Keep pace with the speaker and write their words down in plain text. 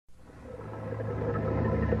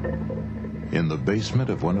In the basement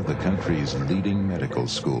of one of the country's leading medical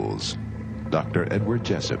schools, Dr. Edward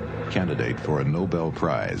Jessup, candidate for a Nobel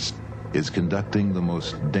Prize, is conducting the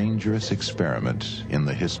most dangerous experiment in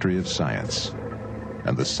the history of science.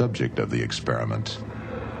 And the subject of the experiment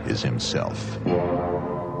is himself.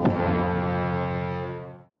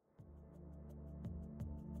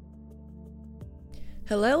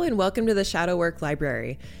 Hello and welcome to the Shadow Work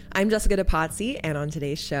Library. I'm Jessica DePazzi, and on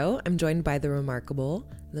today's show, I'm joined by the remarkable,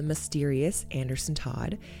 the mysterious Anderson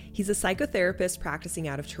Todd. He's a psychotherapist practicing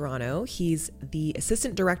out of Toronto. He's the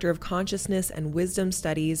Assistant Director of Consciousness and Wisdom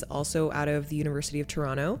Studies, also out of the University of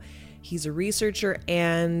Toronto. He's a researcher,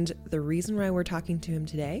 and the reason why we're talking to him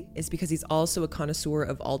today is because he's also a connoisseur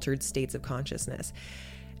of altered states of consciousness.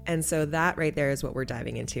 And so that right there is what we're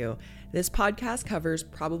diving into. This podcast covers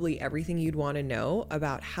probably everything you'd want to know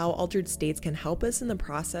about how altered states can help us in the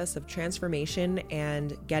process of transformation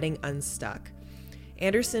and getting unstuck.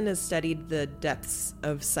 Anderson has studied the depths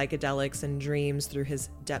of psychedelics and dreams through his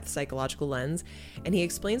depth psychological lens, and he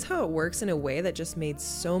explains how it works in a way that just made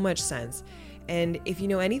so much sense. And if you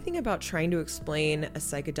know anything about trying to explain a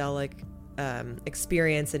psychedelic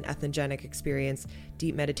experience, an ethnogenic experience,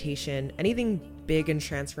 deep meditation, anything big and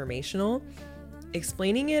transformational,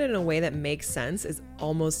 explaining it in a way that makes sense is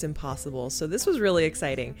almost impossible. So this was really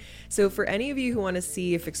exciting. So for any of you who want to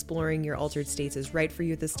see if exploring your altered states is right for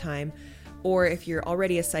you at this time, or if you're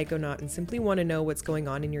already a psychonaut and simply want to know what's going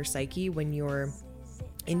on in your psyche when you're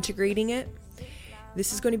integrating it,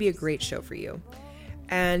 this is going to be a great show for you.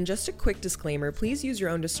 And just a quick disclaimer, please use your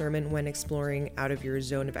own discernment when exploring out of your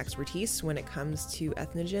zone of expertise when it comes to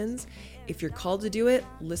entheogens. If you're called to do it,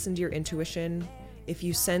 listen to your intuition. If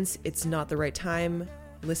you sense it's not the right time,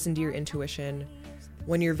 listen to your intuition.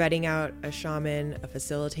 When you're vetting out a shaman, a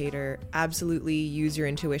facilitator, absolutely use your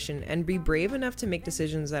intuition and be brave enough to make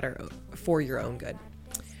decisions that are for your own good.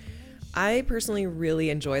 I personally really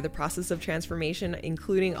enjoy the process of transformation,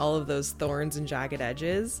 including all of those thorns and jagged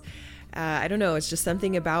edges. I don't know, it's just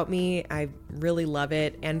something about me. I really love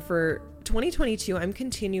it. And for 2022, I'm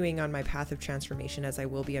continuing on my path of transformation, as I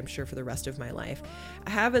will be, I'm sure, for the rest of my life. I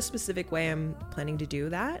have a specific way I'm planning to do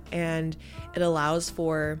that, and it allows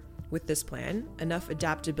for, with this plan, enough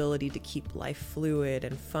adaptability to keep life fluid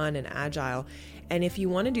and fun and agile. And if you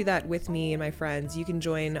want to do that with me and my friends, you can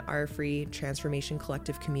join our free Transformation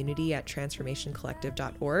Collective community at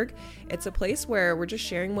transformationcollective.org. It's a place where we're just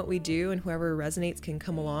sharing what we do, and whoever resonates can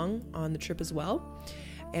come along on the trip as well.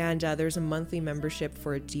 And there's a monthly membership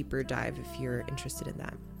for a deeper dive if you're interested in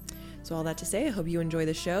that. So all that to say, I hope you enjoy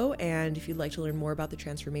the show. And if you'd like to learn more about the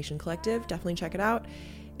Transformation Collective, definitely check it out.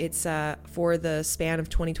 It's for the span of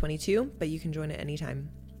 2022, but you can join it anytime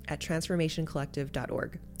at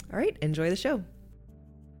transformationcollective.org. All right, enjoy the show.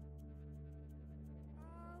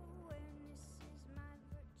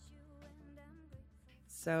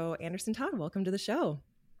 So Anderson Todd, welcome to the show.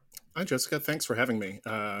 Hi, Jessica. Thanks for having me.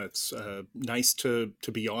 It's nice to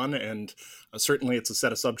be on, and certainly it's a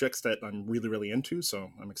set of subjects that I'm really, really into,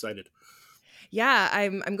 so I'm excited. Yeah,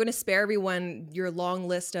 I'm going to spare everyone your long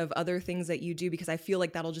list of other things that you do, because I feel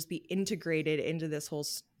like that'll just be integrated into this whole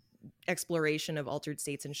exploration of altered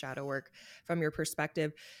states and shadow work from your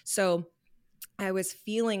perspective. So I was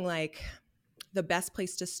feeling like the best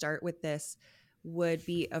place to start with this would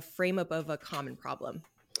be a frame up of a common problem.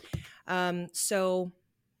 So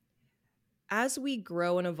as we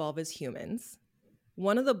grow and evolve as humans,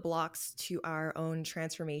 one of the blocks to our own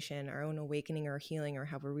transformation, our own awakening or healing, or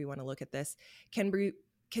however we want to look at this, can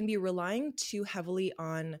be relying too heavily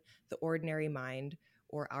on the ordinary mind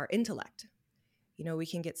or our intellect. You know, we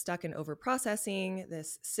can get stuck in overprocessing,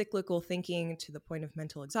 this cyclical thinking to the point of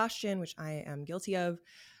mental exhaustion, which I am guilty of,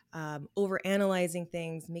 overanalyzing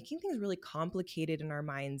things, making things really complicated in our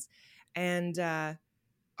minds, and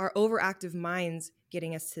our overactive minds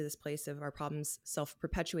getting us to this place of our problems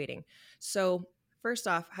self-perpetuating. So first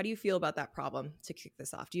off, how do you feel about that problem to kick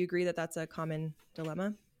this off? Do you agree that that's a common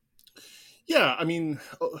dilemma? Yeah, I mean,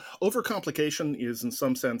 overcomplication is in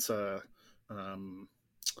some sense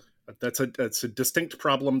that's a distinct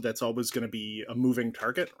problem that's always going to be a moving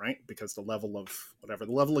target, right? Because the level of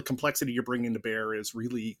complexity you're bringing to bear is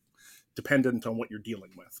really dependent on what you're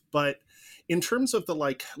dealing with. But in terms of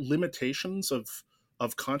the limitations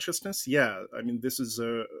of consciousness, yeah, I mean, this is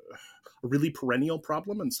a really perennial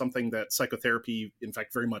problem and something that psychotherapy, in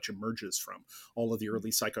fact, very much emerges from. All of the early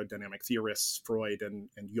psychodynamic theorists, Freud and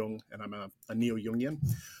Jung, and I'm a neo-Jungian,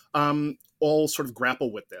 all sort of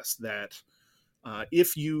grapple with this, that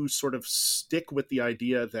if you sort of stick with the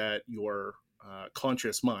idea that your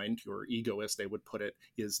conscious mind, your ego, as they would put it,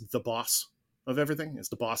 is the boss of everything, is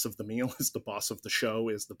the boss of the meal, is the boss of the show,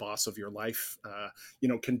 is the boss of your life,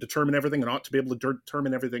 can determine everything and ought to be able to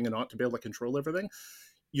determine everything and ought to be able to control everything,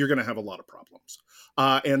 you're going to have a lot of problems.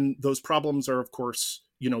 And those problems are, of course,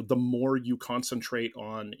 the more you concentrate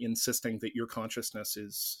on insisting that your consciousness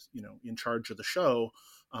is, in charge of the show,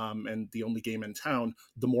 and the only game in town,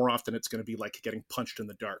 the more often it's going to be like getting punched in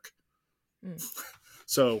the dark. Mm.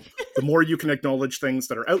 So the more you can acknowledge things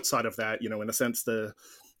that are outside of that, in a sense,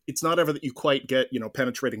 it's not ever that you quite get,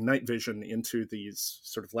 penetrating night vision into these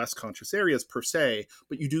sort of less conscious areas per se,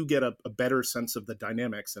 but you do get a better sense of the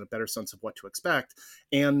dynamics and a better sense of what to expect,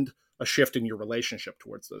 and a shift in your relationship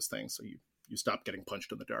towards those things. So you stop getting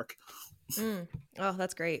punched in the dark. Oh,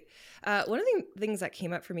 that's great. One of the things that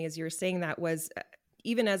came up for me as you were saying that was,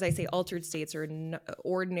 even as I say altered states or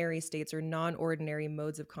ordinary states or non-ordinary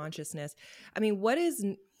modes of consciousness, I mean, what is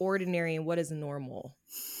ordinary and what is normal?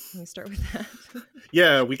 Can we start with that?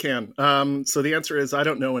 Yeah, we can. So the answer is I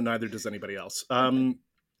don't know, and neither does anybody else.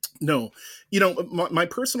 No, my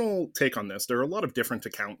personal take on this, there are a lot of different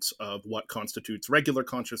accounts of what constitutes regular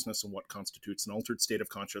consciousness and what constitutes an altered state of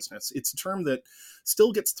consciousness. It's a term that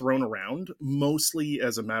still gets thrown around, mostly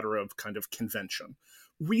as a matter of kind of convention.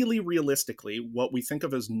 Really, realistically, what we think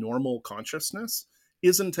of as normal consciousness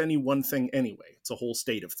isn't any one thing anyway. It's a whole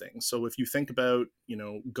state of things. So if you think about,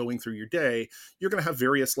 going through your day, you're going to have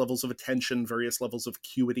various levels of attention, various levels of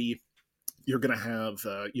acuity. You're going to have,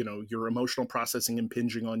 your emotional processing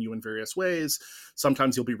impinging on you in various ways.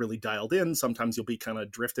 Sometimes you'll be really dialed in. Sometimes you'll be kind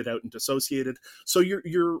of drifted out and dissociated. So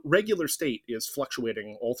your regular state is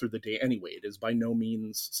fluctuating all through the day anyway. It is by no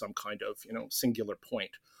means some kind of, singular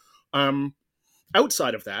point.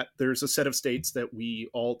 Outside of that, there's a set of states that we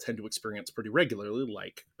all tend to experience pretty regularly,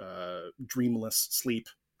 like dreamless sleep,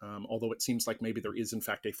 although it seems like maybe there is, in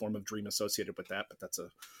fact, a form of dream associated with that, but that's a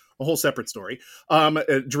whole separate story.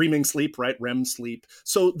 Dreaming sleep, right? REM sleep.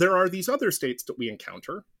 So there are these other states that we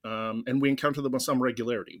encounter, and we encounter them with some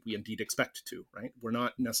regularity. We indeed expect to, right? We're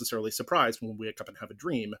not necessarily surprised when we wake up and have a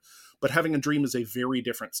dream, but having a dream is a very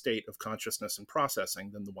different state of consciousness and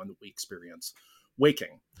processing than the one that we experience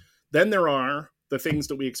waking. Then there are the things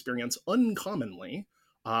that we experience uncommonly,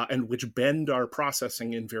 and which bend our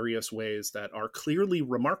processing in various ways that are clearly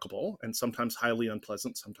remarkable and sometimes highly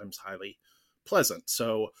unpleasant, sometimes highly pleasant.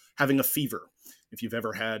 So having a fever, if you've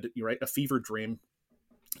ever had a fever dream,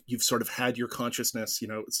 you've sort of had your consciousness,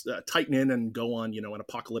 tighten in and go on, an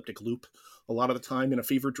apocalyptic loop. A lot of the time in a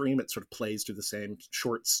fever dream, it sort of plays through the same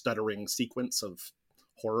short stuttering sequence of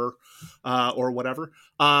horror or whatever.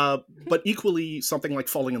 But equally something like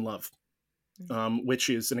falling in love, which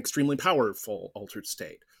is an extremely powerful altered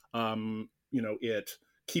state. It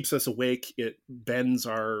keeps us awake. It bends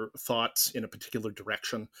our thoughts in a particular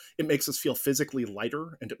direction. It makes us feel physically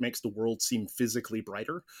lighter, and it makes the world seem physically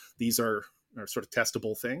brighter. These are sort of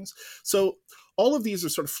testable things. So all of these are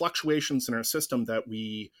sort of fluctuations in our system that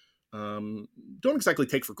we don't exactly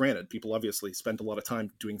take for granted. People obviously spend a lot of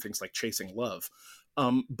time doing things like chasing love.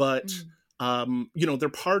 But they're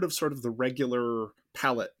part of sort of the regular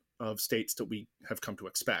palette of states that we have come to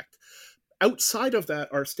expect. Outside of that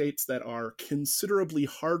are states that are considerably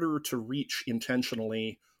harder to reach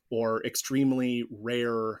intentionally or extremely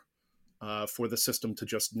rare for the system to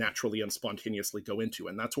just naturally and spontaneously go into.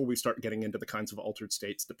 And that's where we start getting into the kinds of altered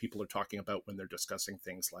states that people are talking about when they're discussing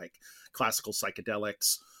things like classical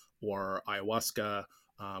psychedelics or ayahuasca,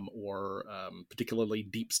 or particularly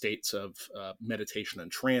deep states of meditation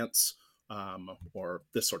and trance, or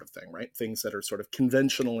this sort of thing, right? Things that are sort of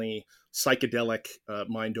conventionally psychedelic,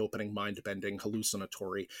 mind-opening, mind-bending,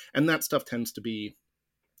 hallucinatory. And that stuff tends to be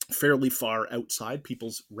fairly far outside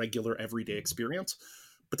people's regular everyday experience.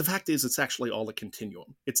 But the fact is, it's actually all a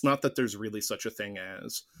continuum. It's not that there's really such a thing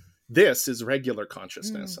as this is regular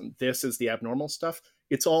consciousness and this is the abnormal stuff.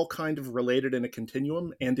 It's all kind of related in a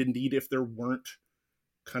continuum. And indeed, if there weren't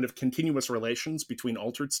kind of continuous relations between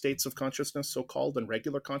altered states of consciousness, so-called, and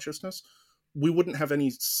regular consciousness, we wouldn't have any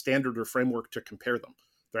standard or framework to compare them.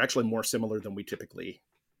 They're actually more similar than we typically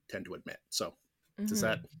tend to admit. So does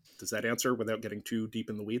that answer without getting too deep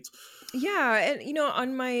in the weeds? Yeah. And,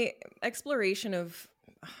 on my exploration of,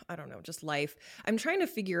 I don't know, just life, I'm trying to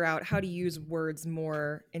figure out how to use words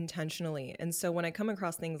more intentionally. And so when I come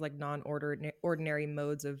across things like non-ordinary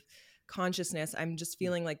modes of consciousness, I'm just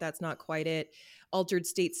feeling like that's not quite it. Altered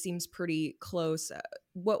state seems pretty close.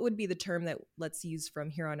 What would be the term that let's use from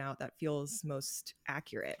here on out that feels most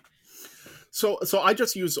accurate? So I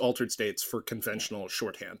just use altered states for conventional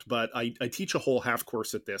shorthand, but I teach a whole half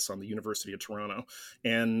course at this on the University of Toronto.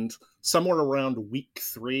 And somewhere around week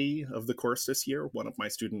 3 of the course this year, one of my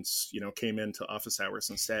students, came into office hours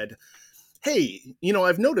and said, hey,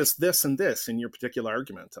 I've noticed this and this in your particular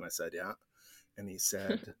argument. And I said, yeah. And he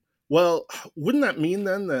said, well, wouldn't that mean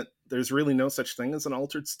then that there's really no such thing as an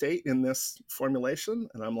altered state in this formulation?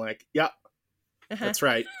 And I'm like, yeah, that's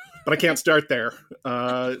right. But I can't start there,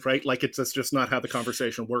 right? Like that's just not how the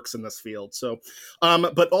conversation works in this field. So,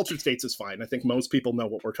 but altered states is fine. I think most people know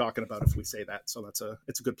what we're talking about if we say that. So it's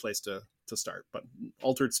a good place to start. But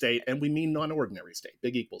altered state, and we mean non-ordinary state,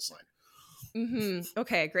 big equal sign. Mm-hmm.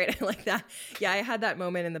 Okay, great. I like that. Yeah, I had that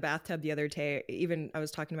moment in the bathtub the other day. Even I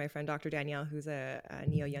was talking to my friend, Dr. Danielle, who's a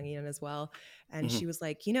neo-Jungian as well. And she was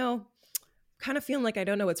like, kind of feeling like I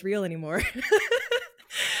don't know what's real anymore.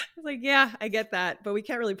 I was like, yeah, I get that, but we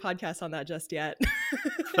can't really podcast on that just yet.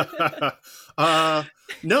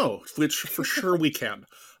 No, which for sure we can.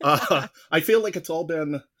 I feel like it's all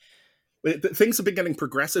been, things have been getting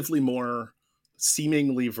progressively more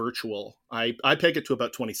seemingly virtual. I peg it to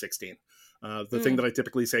about 2016. The thing that I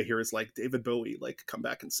typically say here is like, David Bowie, like, come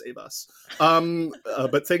back and save us.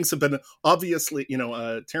 But things have been obviously,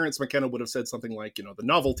 Terence McKenna would have said something like, the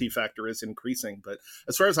novelty factor is increasing. But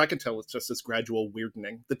as far as I can tell, it's just this gradual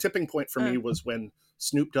weirding. The tipping point for me was when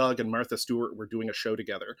Snoop Dogg and Martha Stewart were doing a show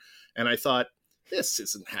together. And I thought, this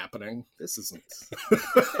isn't happening. This isn't.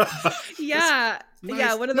 Yeah.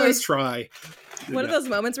 One of those. Nice try. One of those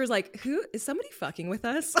moments where it's like, who is somebody fucking with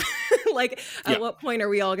us? Like, at what point are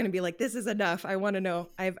we all going to be like, this is enough? I want to know.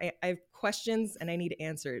 I have questions and I need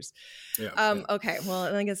answers. Okay.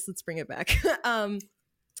 Well, I guess let's bring it back.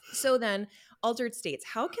 So then, altered states,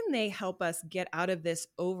 how can they help us get out of this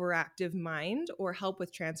overactive mind or help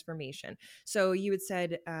with transformation? So you had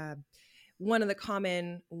said, one of the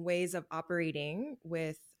common ways of operating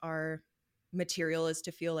with our material is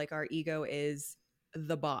to feel like our ego is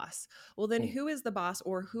the boss. Well, then who is the boss,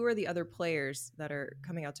 or who are the other players that are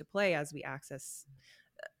coming out to play as we access?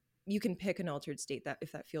 You can pick an altered state that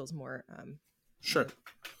if that feels more. Sure.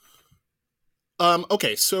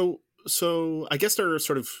 Okay. So I guess there are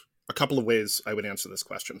sort of a couple of ways I would answer this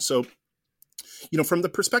question. So, from the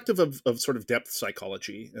perspective of sort of depth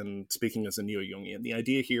psychology, and speaking as a neo-Jungian, the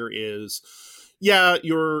idea here is,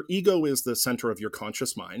 your ego is the center of your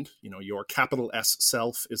conscious mind. Your capital S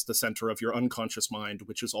self is the center of your unconscious mind,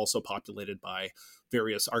 which is also populated by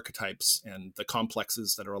various archetypes and the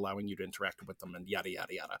complexes that are allowing you to interact with them, and yada,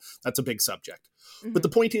 yada, yada. That's a big subject. Mm-hmm. But the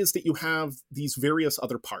point is that you have these various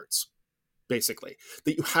other parts, basically,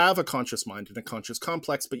 that you have a conscious mind and a conscious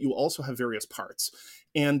complex, but you also have various parts.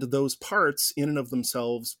 And those parts in and of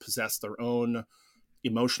themselves possess their own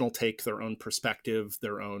emotional take, their own perspective,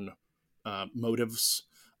 their own motives.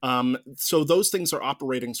 So those things are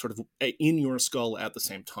operating sort of in your skull at the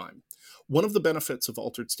same time. One of the benefits of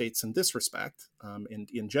altered states in this respect, and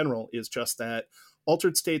in general, is just that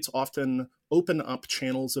altered states often open up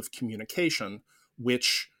channels of communication,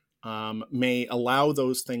 which may allow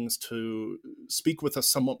those things to speak with us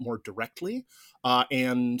somewhat more directly.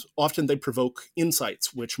 And often they provoke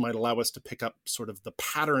insights, which might allow us to pick up sort of the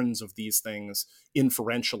patterns of these things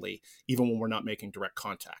inferentially, even when we're not making direct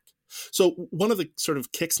contact. So one of the sort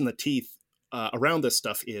of kicks in the teeth around this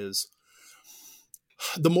stuff is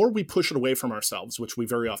the more we push it away from ourselves, which we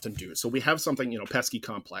very often do. So we have something, pesky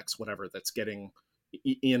complex, whatever, that's getting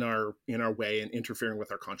in our way and interfering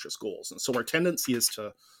with our conscious goals. And so our tendency is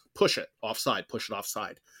to push it offside.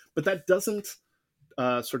 But that doesn't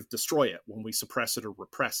sort of destroy it when we suppress it or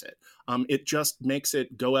repress it. It just makes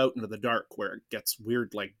it go out into the dark where it gets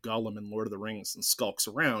weird like Gollum in Lord of the Rings and skulks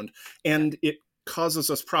around, and it causes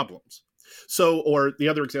us problems. So, or the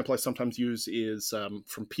other example I sometimes use is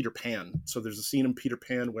from Peter Pan. So there's a scene in Peter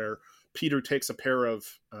Pan where Peter takes a pair of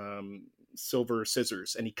silver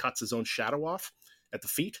scissors and he cuts his own shadow off at the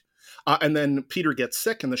feet. And then Peter gets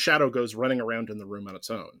sick and the shadow goes running around in the room on its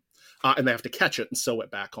own. And they have to catch it and sew it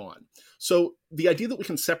back on. So the idea that we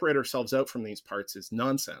can separate ourselves out from these parts is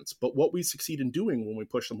nonsense. But what we succeed in doing when we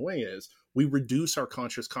push them away is we reduce our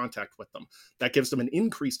conscious contact with them. That gives them an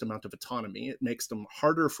increased amount of autonomy. It makes them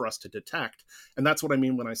harder for us to detect. And that's what I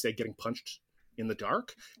mean when I say getting punched in the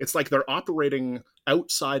dark. It's like they're operating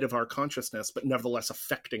outside of our consciousness, but nevertheless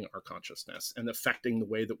affecting our consciousness and affecting the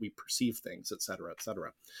way that we perceive things, et cetera, et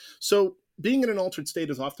cetera. So being in an altered state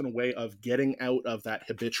is often a way of getting out of that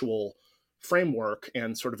habitual framework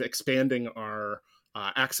and sort of expanding our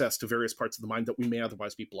access to various parts of the mind that we may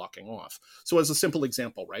otherwise be blocking off. So as a simple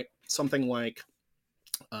example, right, something like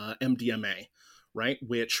MDMA, right,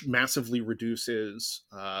 which massively reduces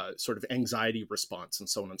sort of anxiety response and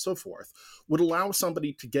so on and so forth, would allow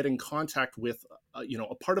somebody to get in contact with,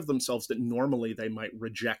 a part of themselves that normally they might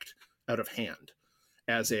reject out of hand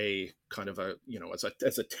as a kind of a,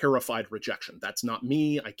 as a terrified rejection. That's not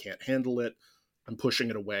me. I can't handle it. I'm pushing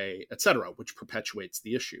it away, etc., which perpetuates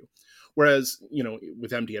the issue. Whereas,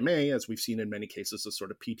 with MDMA, as we've seen in many cases, a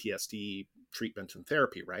sort of PTSD treatment and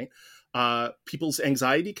therapy, right? People's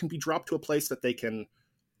anxiety can be dropped to a place that they can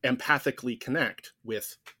empathically connect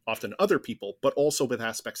with often other people, but also with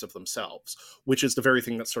aspects of themselves, which is the very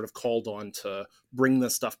thing that's sort of called on to bring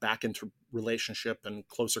this stuff back into relationship and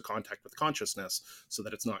closer contact with consciousness so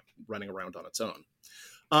that it's not running around on its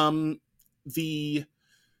own. The,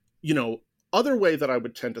 other way that I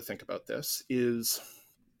would tend to think about this is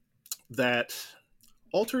that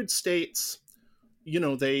altered states,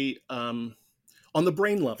 they, on the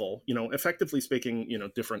brain level, effectively speaking,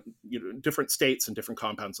 different states and different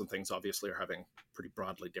compounds and things obviously are having pretty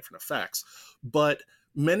broadly different effects, but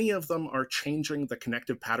many of them are changing the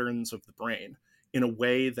connective patterns of the brain in a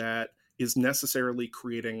way that is necessarily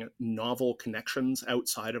creating novel connections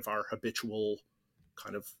outside of our habitual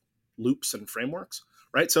kind of loops and frameworks.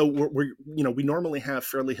 Right. So we normally have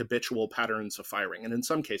fairly habitual patterns of firing. And in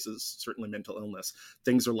some cases, certainly mental illness,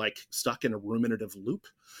 things are like stuck in a ruminative loop.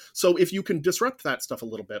 So if you can disrupt that stuff a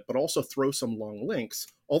little bit, but also throw some long links,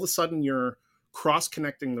 all of a sudden you're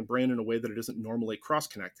cross-connecting the brain in a way that it isn't normally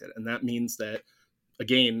cross-connected. And that means that,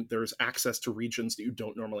 again, there's access to regions that you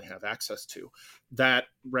don't normally have access to. That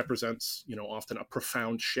represents, often a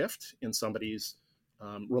profound shift in somebody's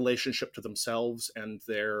relationship to themselves and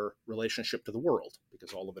their relationship to the world,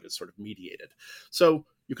 because all of it is sort of mediated. So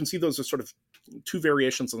you can see those are sort of two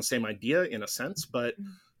variations on the same idea in a sense, but,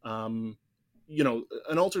 an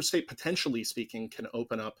altered state, potentially speaking, can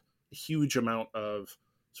open up a huge amount of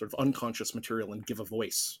sort of unconscious material and give a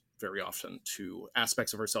voice very often to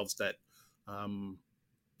aspects of ourselves that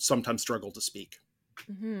sometimes struggle to speak.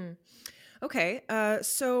 Mm-hmm. Okay.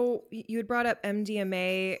 So you had brought up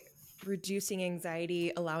MDMA reducing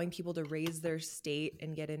anxiety, allowing people to raise their state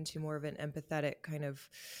and get into more of an empathetic kind of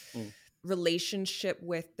relationship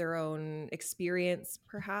with their own experience,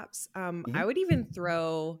 perhaps. I would even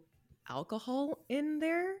throw alcohol in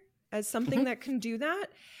there as something that can do that.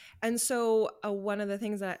 And so one of the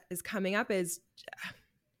things that is coming up is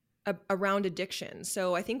around addiction.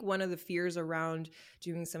 So I think one of the fears around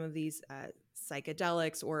doing some of these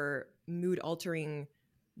psychedelics or mood altering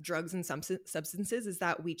drugs and substances is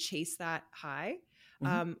that we chase that high.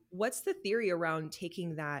 What's the theory around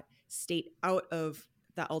taking that state out of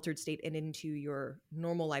that altered state and into your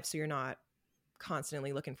normal life so you're not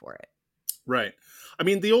constantly looking for it? Right. I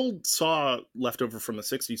mean, the old saw left over from the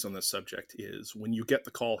 60s on this subject is when you get the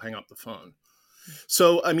call, hang up the phone.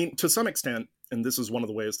 So, I mean, to some extent, and this is one of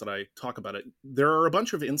the ways that I talk about it, there are a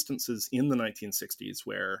bunch of instances in the 1960s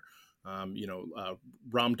where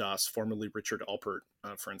Ram Dass, formerly Richard Alpert,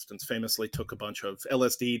 for instance, famously took a bunch of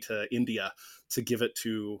LSD to India to give it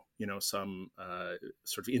to, some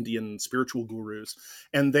sort of Indian spiritual gurus.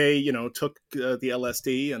 And they, took the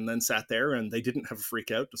LSD and then sat there and they didn't have a freak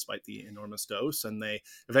out despite the enormous dose. And they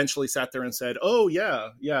eventually sat there and said, oh, yeah,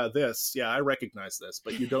 I recognize this,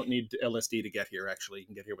 but you don't need LSD to get here. Actually, you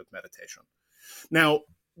can get here with meditation. Now,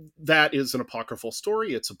 that is an apocryphal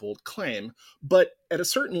story. It's a bold claim, but at a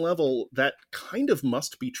certain level, that kind of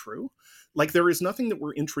must be true. Like, there is nothing that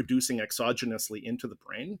we're introducing exogenously into the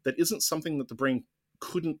brain that isn't something that the brain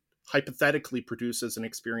couldn't hypothetically produce as an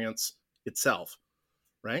experience itself,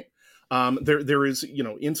 right? There is,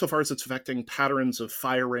 insofar as it's affecting patterns of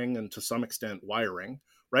firing and to some extent wiring,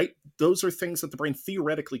 right? Those are things that the brain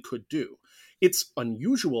theoretically could do. It's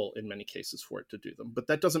unusual in many cases for it to do them, but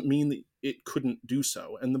that doesn't mean that it couldn't do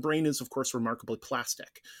so. And the brain is, of course, remarkably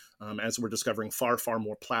plastic, as we're discovering, far, far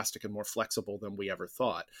more plastic and more flexible than we ever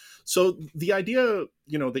thought. So the idea,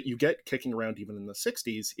 that you get kicking around even in the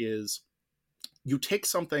 60s is you take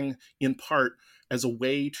something in part as a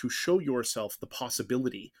way to show yourself the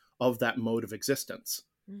possibility of that mode of existence,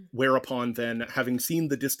 whereupon then, having seen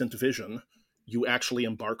the distant vision, you actually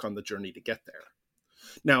embark on the journey to get there.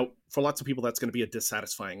 Now, for lots of people, that's going to be a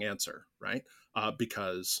dissatisfying answer, right?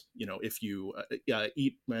 Because, if you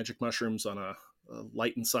eat magic mushrooms on a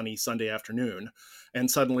light and sunny Sunday afternoon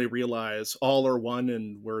and suddenly realize all are one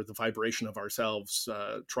and we're the vibration of ourselves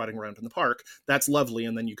trotting around in the park, that's lovely.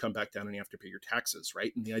 And then you come back down and you have to pay your taxes,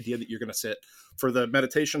 right? And the idea that you're going to sit for the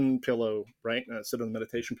meditation pillow, right? Sit on the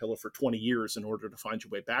meditation pillow for 20 years in order to find your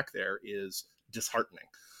way back there is disheartening.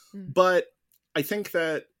 But I think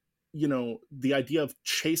that, the idea of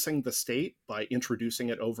chasing the state by introducing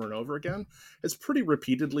it over and over again has pretty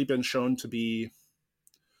repeatedly been shown to be,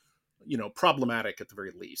 problematic at the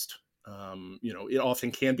very least. It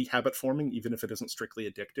often can be habit forming, even if it isn't strictly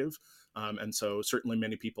addictive. And so certainly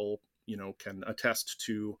many people, can attest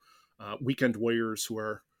to weekend warriors who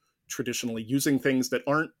are traditionally using things that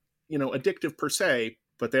aren't, addictive per se,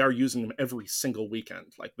 but they are using them every single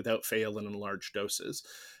weekend, like without fail and in large doses,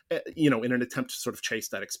 in an attempt to sort of chase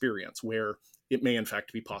that experience where it may in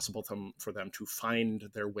fact be possible for them to find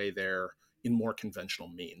their way there in more conventional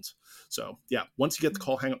means. So yeah, once you get the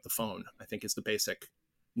call, hang up the phone, I think is the basic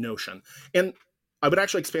notion. And I would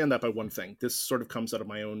actually expand that by one thing. This sort of comes out of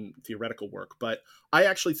my own theoretical work, but I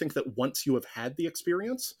actually think that once you have had the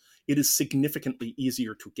experience, it is significantly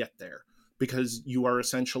easier to get there because you are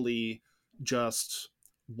essentially just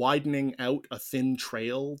widening out a thin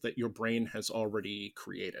trail that your brain has already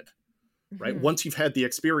created, right? Mm-hmm. Once you've had the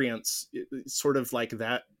experience, it's sort of like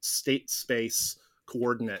that state space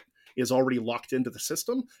coordinate is already locked into the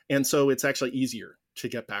system. And so it's actually easier to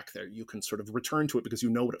get back there. You can sort of return to it because you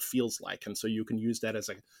know what it feels like. And so you can use that as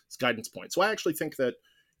a guidance point. So I actually think that,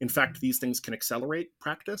 in fact, these things can accelerate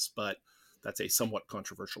practice, but that's a somewhat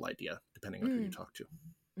controversial idea, depending on who you talk to.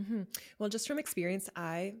 Mm-hmm. Well, just from experience,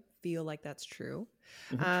 I feel like that's true.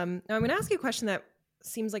 Mm-hmm. Now, I'm going to ask you a question that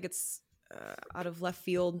seems like it's out of left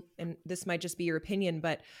field, and this might just be your opinion,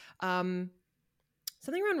 but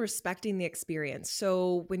something around respecting the experience.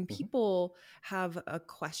 So when people have a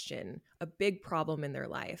question, a big problem in their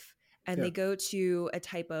life, and they go to a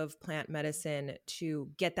type of plant medicine to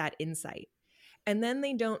get that insight, and then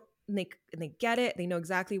they get it, they know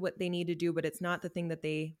exactly what they need to do, but it's not the thing that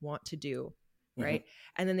they want to do. Right.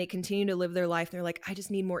 And then they continue to live their life. And they're like, I just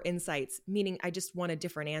need more insights, meaning I just want a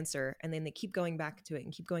different answer. And then they keep going back to it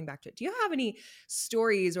and keep going back to it. Do you have any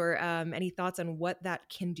stories or any thoughts on what that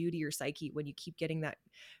can do to your psyche when you keep getting that,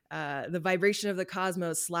 the vibration of the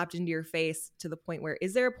cosmos slapped into your face to the point where,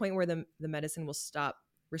 is there a point where the medicine will stop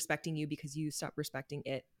respecting you because you stop respecting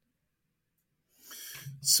it?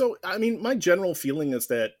 So, I mean, my general feeling is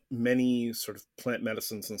that many sort of plant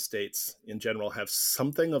medicines and states in general have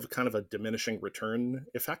something of kind of a diminishing return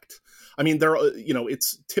effect. I mean,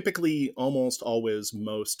 it's typically almost always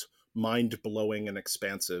most mind-blowing and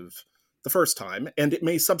expansive the first time, and it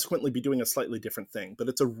may subsequently be doing a slightly different thing, but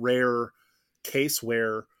it's a rare case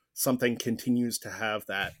where something continues to have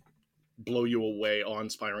that blow you away,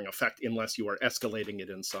 awe-inspiring effect unless you are escalating it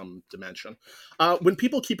in some dimension. When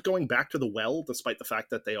people keep going back to the well, despite the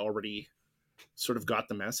fact that they already sort of got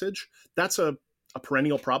the message, that's a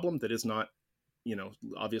perennial problem that is not,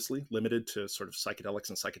 obviously limited to sort of psychedelics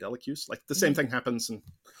and psychedelic use. Like the same thing happens in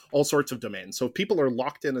all sorts of domains. So if people are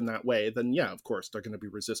locked in that way, then yeah, of course, they're going to be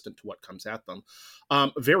resistant to what comes at them.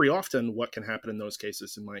 Very often what can happen in those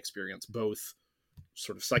cases, in my experience, both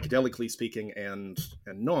sort of psychedelically speaking and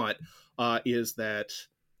not, is that,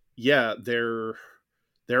 yeah, their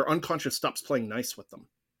unconscious stops playing nice with them.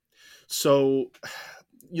 So,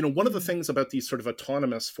 one of the things about these sort of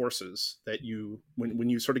autonomous forces that when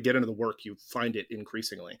you sort of get into the work, you find it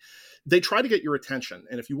increasingly, they try to get your attention.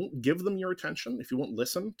 And if you won't give them your attention, if you won't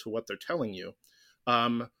listen to what they're telling you,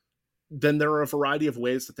 then there are a variety of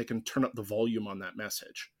ways that they can turn up the volume on that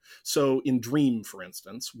message. So in Dream, for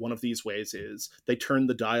instance, one of these ways is they turn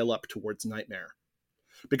the dial up towards nightmare,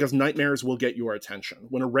 because nightmares will get your attention.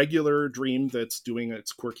 When a regular dream that's doing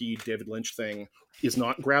its quirky David Lynch thing is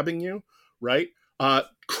not grabbing you, right?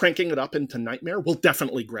 Cranking it up into nightmare will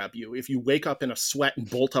definitely grab you. If you wake up in a sweat and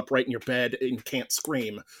bolt upright in your bed and can't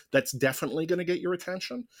scream, that's definitely going to get your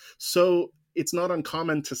attention. So it's not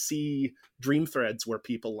uncommon to see dream threads where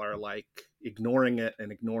people are like ignoring it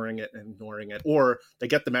and ignoring it and ignoring it, or they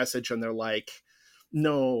get the message and they're like,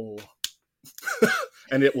 no,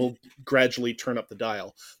 and it will gradually turn up the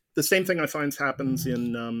dial. The same thing I find happens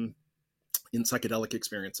in psychedelic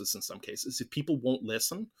experiences in some cases. If people won't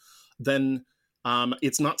listen, then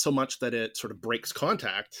it's not so much that it sort of breaks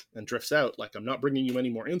contact and drifts out, like I'm not bringing you any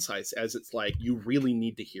more insights, as it's like, you really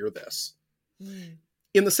need to hear this.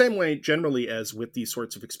 In the same way, generally, as with these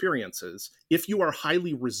sorts of experiences, if you are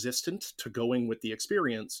highly resistant to going with the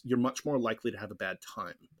experience, you're much more likely to have a bad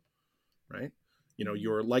time, right?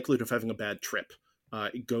 Your likelihood of having a bad trip,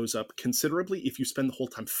 it goes up considerably if you spend the whole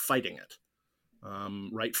time fighting it,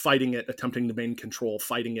 right? Fighting it, attempting to maintain control,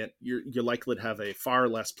 fighting it, you're likely to have a far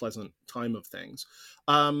less pleasant time of things.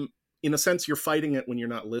 In a sense, you're fighting it when you're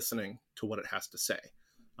not listening to what it has to say.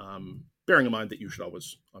 Bearing in mind that you should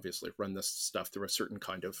always, obviously, run this stuff through a certain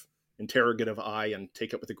kind of interrogative eye and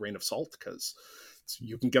take it with a grain of salt, because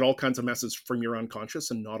you can get all kinds of messages from your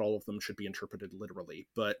unconscious, and not all of them should be interpreted literally.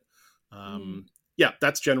 But yeah,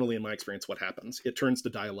 that's generally, in my experience, what happens. It turns the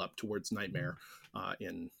dial up towards nightmare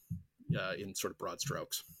in sort of broad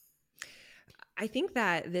strokes. I think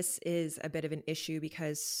that this is a bit of an issue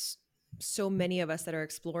because so many of us that are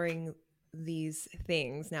exploring these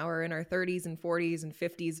things now are in our 30s and 40s and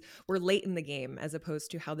 50s. We're late in the game, as opposed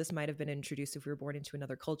to how this might have been introduced if we were born into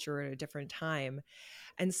another culture at a different time.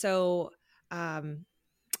 And so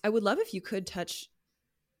I would love if you could touch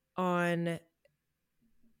on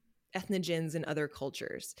ethnogens in other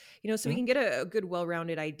cultures, so we can get a good,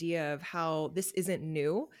 well-rounded idea of how this isn't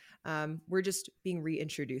new. We're just being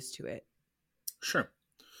reintroduced to it. Sure.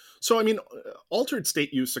 So, I mean, altered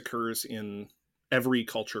state use occurs in every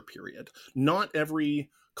culture period. Not every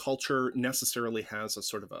culture necessarily has a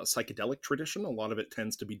sort of a psychedelic tradition. A lot of it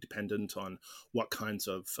tends to be dependent on what kinds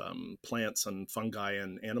of plants and fungi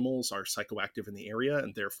and animals are psychoactive in the area,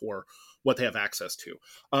 and therefore what they have access to.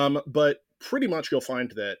 But pretty much you'll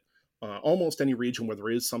find that almost any region where there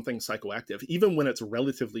is something psychoactive, even when it's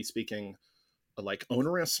relatively speaking like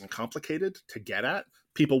onerous and complicated to get at,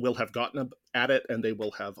 people will have gotten at it and they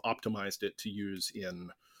will have optimized it to use in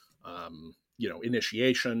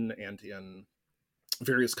initiation and in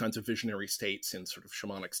various kinds of visionary states, in sort of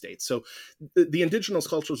shamanic states. So the indigenous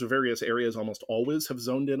cultures of various areas almost always have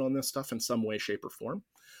zoned in on this stuff in some way, shape, or form.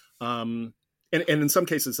 And in some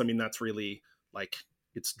cases, I mean, that's really like,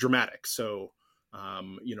 it's dramatic. So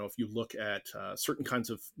if you look at certain kinds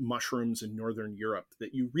of mushrooms in Northern Europe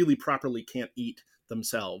that you really properly can't eat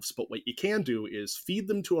themselves, but what you can do is feed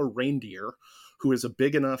them to a reindeer who is a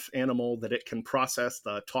big enough animal that it can process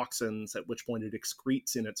the toxins, at which point it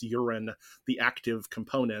excretes in its urine the active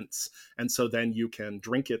components. And so then you can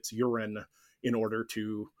drink its urine in order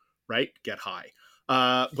to, get high.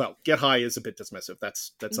 Well, get high is a bit dismissive.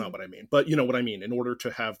 That's not what I mean. But you know what I mean, in order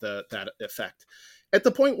to have that effect. At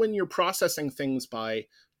the point when you're processing things by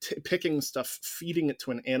picking stuff, feeding it to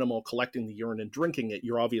an animal, collecting the urine and drinking it,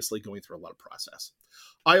 you're obviously going through a lot of process.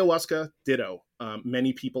 Ayahuasca, ditto.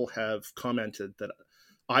 Many people have commented that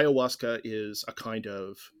ayahuasca is a kind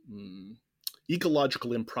of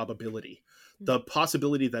ecological improbability. The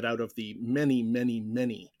possibility that out of the many, many,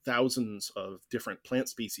 many thousands of different plant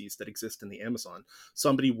species that exist in the Amazon,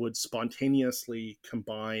 somebody would spontaneously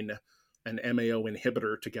combine an MAO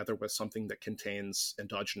inhibitor together with something that contains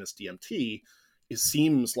endogenous DMT, it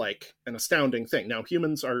seems like an astounding thing. Now,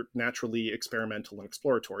 humans are naturally experimental and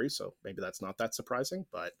exploratory, so maybe that's not that surprising,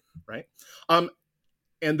 but right.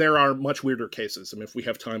 And there are much weirder cases. I mean, if we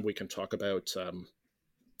have time, we can talk about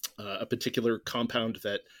a particular compound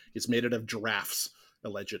that is made out of giraffes,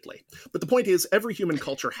 allegedly. But the point is, every human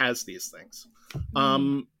culture has these things,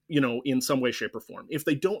 in some way, shape, or form. If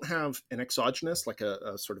they don't have an exogenous, like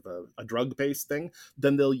a sort of a drug-based thing,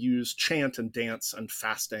 then they'll use chant and dance and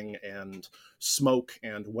fasting and smoke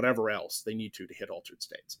and whatever else they need to hit altered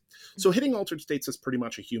states. So hitting altered states is pretty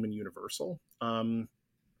much a human universal.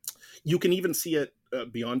 You can even see it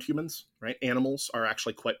beyond humans, right? Animals are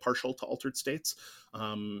actually quite partial to altered states.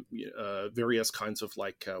 Various kinds of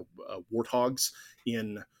warthogs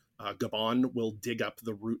in Gabon will dig up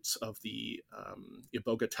the roots of the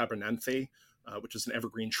Iboga tabernanthe, which is an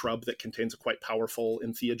evergreen shrub that contains a quite powerful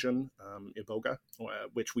entheogen, Iboga,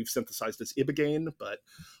 which we've synthesized as ibogaine, but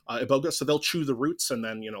Iboga. So they'll chew the roots and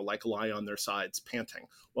then, lie on their sides panting.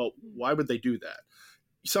 Well, why would they do that?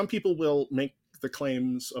 Some people will make the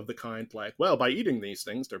claims of the kind like, well, by eating these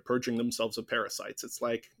things, they're purging themselves of parasites. It's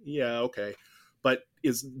like, yeah, okay. But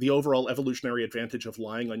is the overall evolutionary advantage of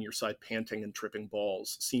lying on your side panting and tripping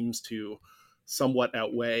balls seems to somewhat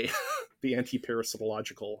outweigh the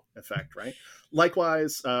anti-parasitological effect, right?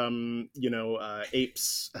 Likewise,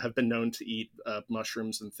 apes have been known to eat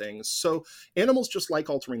mushrooms and things. So animals just like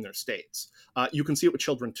altering their states. You can see it with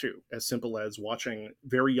children too, as simple as watching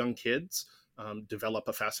very young kids develop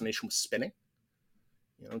a fascination with spinning.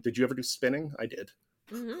 Did you ever do spinning? I did.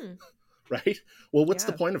 Mm-hmm. Right? Well, what's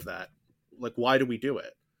the point of that? Like, why do we do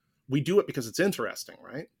it? We do it because it's interesting,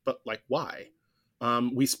 right? But why?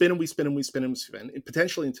 We spin and we spin and we spin and we spin, and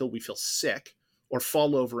potentially until we feel sick or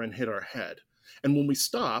fall over and hit our head. And when we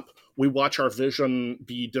stop, we watch our vision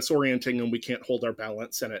be disorienting and we can't hold our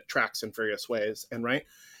balance and it tracks in various ways. And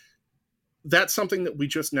that's something that we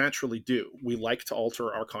just naturally do. We like to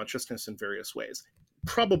alter our consciousness in various ways.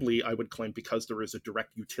 Probably, I would claim, because there is a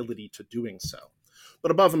direct utility to doing so. But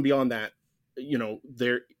above and beyond that,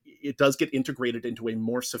 it does get integrated into a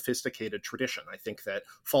more sophisticated tradition. I think that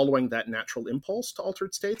following that natural impulse to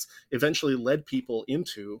altered states eventually led people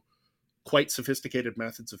into quite sophisticated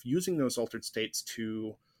methods of using those altered states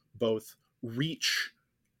to both reach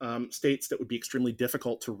states that would be extremely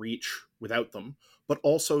difficult to reach without them, but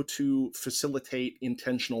also to facilitate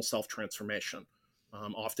intentional self-transformation,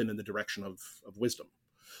 often in the direction of wisdom.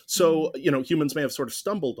 So, humans may have sort of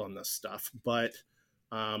stumbled on this stuff, but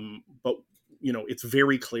it's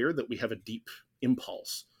very clear that we have a deep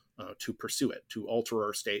impulse to pursue it, to alter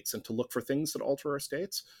our states and to look for things that alter our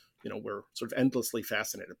states. we're sort of endlessly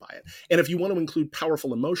fascinated by it. And if you want to include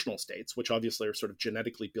powerful emotional states, which obviously are sort of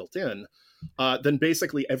genetically built in, then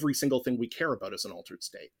basically every single thing we care about is an altered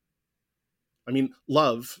state. I mean,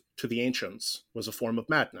 love to the ancients was a form of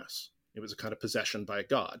madness. It was a kind of possession by a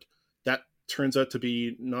god. That turns out to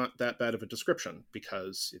be not that bad of a description,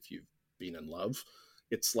 because if you've been in love,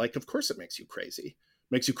 it's like, of course it makes you crazy.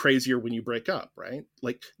 Makes you crazier when you break up, right?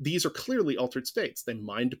 Like, these are clearly altered states. They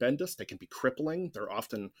mind bend us. They can be crippling. They're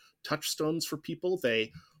often touchstones for people.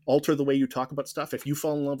 They alter the way you talk about stuff. If you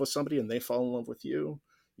fall in love with somebody and they fall in love with you,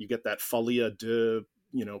 you get that folie de,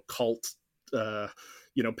 cult,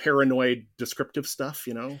 paranoid descriptive stuff.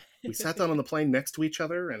 We sat down on the plane next to each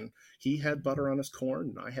other, and he had butter on his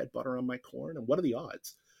corn and I had butter on my corn. And what are the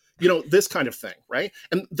odds? This kind of thing, right?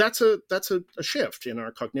 And that's a shift in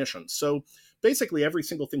our cognition. So basically every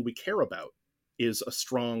single thing we care about is a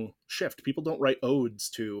strong shift. People don't write odes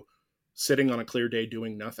to sitting on a clear day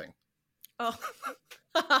doing nothing. Oh,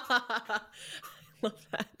 I love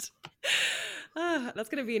that. That's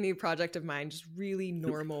going to be a new project of mine. Just really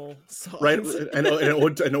normal songs. Right. An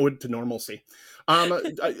ode to normalcy.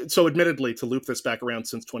 So admittedly, to loop this back around,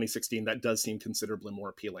 since 2016, that does seem considerably more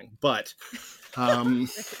appealing. But, and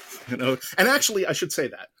actually, I should say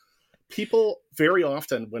that people very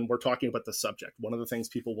often, when we're talking about the subject, one of the things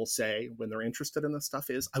people will say when they're interested in this stuff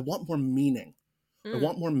is, I want more meaning. I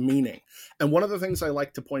want more meaning. And one of the things I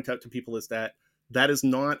like to point out to people is that is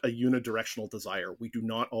not a unidirectional desire. We do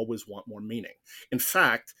not always want more meaning. In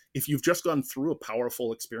fact, if you've just gone through a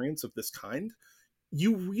powerful experience of this kind,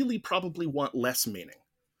 you really probably want less meaning.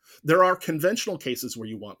 There are conventional cases where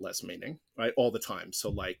you want less meaning, right, all the time. So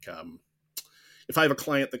like, if I have a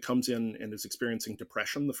client that comes in and is experiencing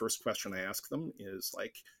depression, the first question I ask them is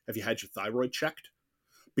like, have you had your thyroid checked?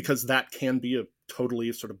 Because that can be a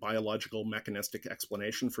totally sort of biological mechanistic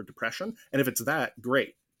explanation for depression. And if it's that,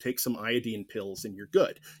 great. Take some iodine pills and you're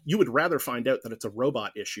good. You would rather find out that it's a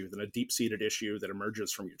robot issue than a deep-seated issue that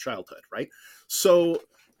emerges from your childhood, right? So,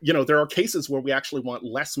 there are cases where we actually want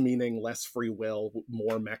less meaning, less free will,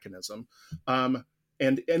 more mechanism.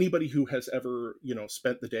 And anybody who has ever,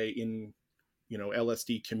 spent the day in,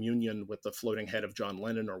 LSD communion with the floating head of John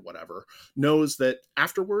Lennon or whatever, knows that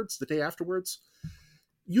afterwards, the day afterwards,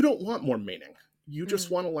 you don't want more meaning. You just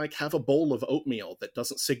want to have a bowl of oatmeal that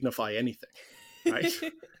doesn't signify anything. Right?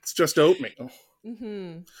 It's just oatmeal.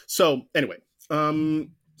 Mm-hmm. So anyway,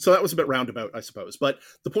 so that was a bit roundabout, I suppose. But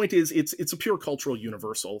the point is, it's a pure cultural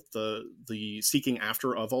universal, the seeking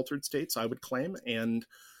after of altered states, I would claim. And,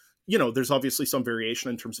 there's obviously some variation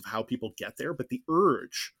in terms of how people get there, but the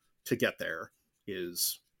urge to get there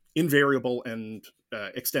is invariable and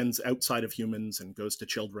extends outside of humans and goes to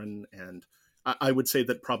children. And I would say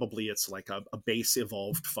that probably it's like a base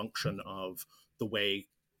evolved function of the way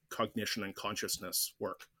cognition and consciousness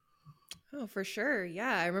work. Oh, for sure.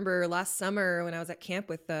 Yeah. I remember last summer when I was at camp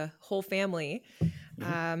with the whole family,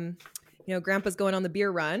 Grandpa's going on the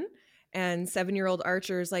beer run and 7-year-old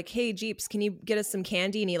Archer's like, hey, Jeeps, can you get us some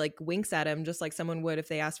candy? And he winks at him just like someone would if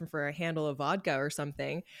they asked him for a handle of vodka or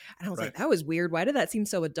something. And I was like, that was weird. Why did that seem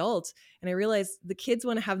so adult? And I realized the kids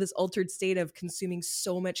want to have this altered state of consuming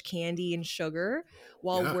so much candy and sugar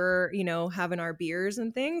while we're, having our beers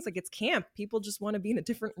and things. Like, it's camp. People just want to be in a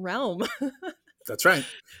different realm. That's right.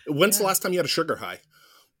 When's the last time you had a sugar high?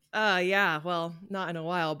 Yeah. Well, not in a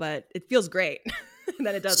while, but it feels great.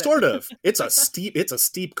 Then it doesn't. Sort of. It's a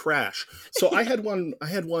steep crash. So I had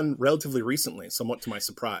one relatively recently, somewhat to my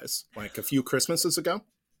surprise, like a few Christmases ago.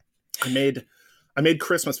 I made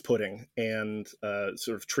Christmas pudding, and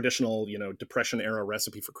sort of traditional, Depression era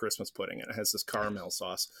recipe for Christmas pudding. And it has this caramel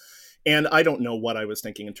sauce. And I don't know what I was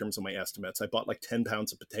thinking in terms of my estimates. I bought like 10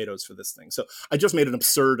 pounds of potatoes for this thing. So I just made an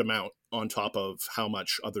absurd amount on top of how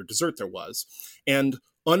much other dessert there was. And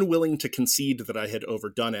unwilling to concede that I had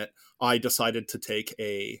overdone it, I decided to take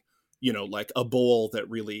a bowl that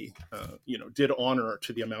really, did honor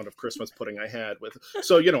to the amount of Christmas pudding I had with.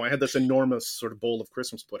 So, I had this enormous sort of bowl of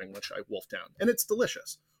Christmas pudding, which I wolfed down, and it's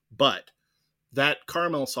delicious. But that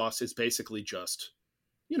caramel sauce is basically just,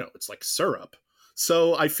 it's like syrup.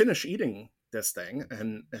 So I finish eating this thing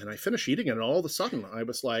and I finish eating it, and all of a sudden I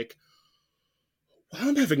was like, wow,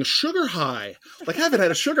 I'm having a sugar high. Like, I haven't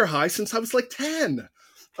had a sugar high since I was like 10.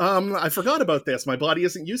 I forgot about this. My body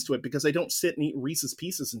isn't used to it because I don't sit and eat Reese's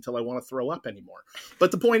Pieces until I want to throw up anymore.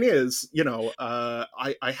 But the point is, I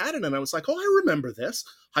had it and I was like, oh, I remember this.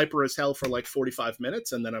 Hyper as hell for like 45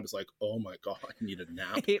 minutes. And then I was like, oh my God, I need a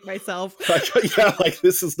nap. I hate myself.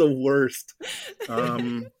 This is the worst.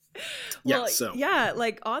 Well, So yeah,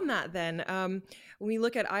 like on that then, when we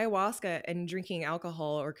look at ayahuasca and drinking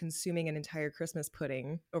alcohol or consuming an entire Christmas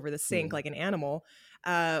pudding over the sink like an animal,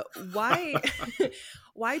 why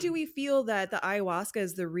why do we feel that the ayahuasca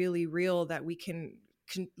is the really real that we can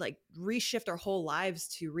like reshift our whole lives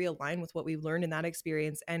to realign with what we've learned in that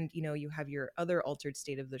experience? And you have your other altered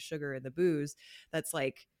state of the sugar and the booze that's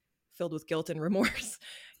like filled with guilt and remorse.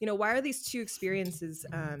 Why are these two experiences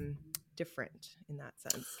different in that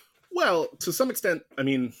sense? well, to some extent, I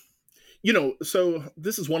mean, so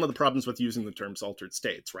this is one of the problems with using the terms altered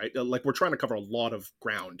states, right? Like we're trying to cover a lot of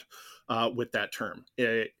ground with that term.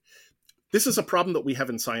 This is a problem that we have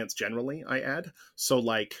in science generally, I add. So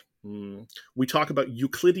like we talk about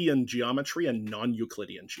Euclidean geometry and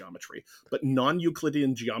non-Euclidean geometry, but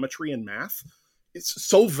non-Euclidean geometry in math, it's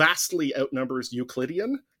so vastly outnumbers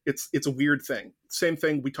Euclidean. It's a weird thing. Same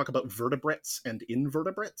thing, we talk about vertebrates and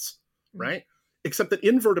invertebrates, right? Except that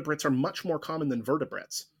invertebrates are much more common than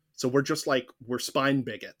vertebrates. So we're spine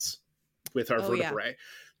bigots with our vertebrae. Yeah.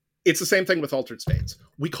 It's the same thing with altered states.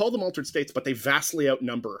 We call them altered states, but they vastly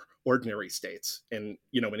outnumber ordinary states in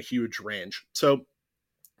a huge range. So,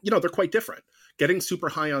 they're quite different. Getting super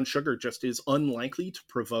high on sugar just is unlikely to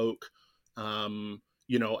provoke,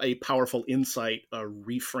 a powerful insight, a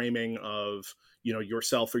reframing of,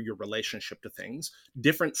 yourself or your relationship to things.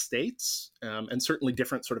 Different states, and certainly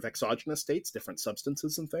different sort of exogenous states, different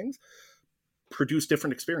substances and things, produce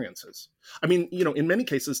different experiences. I mean, in many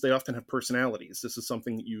cases, they often have personalities. This is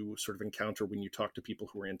something that you sort of encounter when you talk to people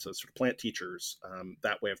who are into sort of plant teachers,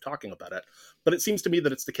 that way of talking about it. But it seems to me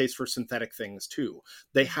that it's the case for synthetic things too.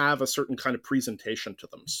 They have a certain kind of presentation to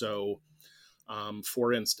them. So,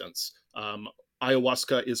 for instance,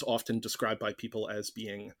 ayahuasca is often described by people as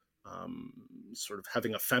being sort of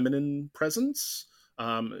having a feminine presence.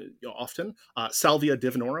 Often Salvia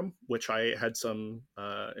divinorum, which I had some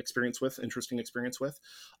interesting experience with,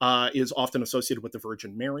 is often associated with the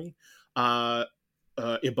Virgin Mary.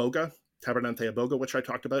 Iboga, Tabernanthe Iboga, which I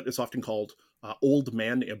talked about, is often called Old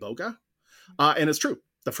Man Iboga. And it's true.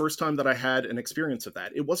 The first time that I had an experience of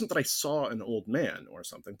that, it wasn't that I saw an old man or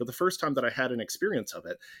something, but the first time that I had an experience of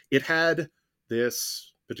it, it had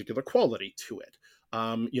this particular quality to it.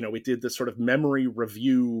 We did this sort of memory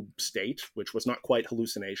review state, which was not quite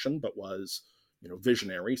hallucination, but was,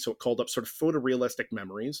 visionary. So it called up sort of photorealistic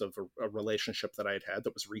memories of a relationship that I had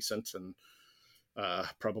that was recent and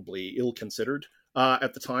probably ill-considered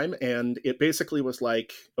at the time. And it basically was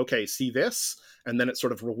like, okay, see this? And then it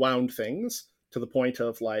sort of rewound things to the point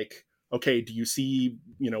of like, okay, do you see,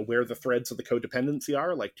 where the threads of the codependency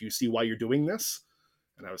are? Like, do you see why you're doing this?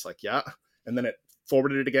 And I was like, yeah. And then it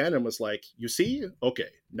forwarded it again and was like, you see? Okay,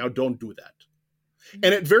 now don't do that.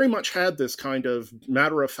 And it very much had this kind of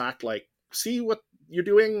matter of fact, like, see what you're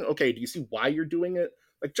doing? Okay, do you see why you're doing it?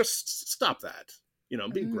 Like, just stop that,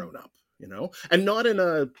 be grown up, and not in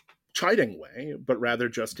a chiding way, but rather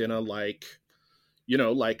just in a like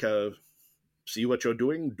a see what you're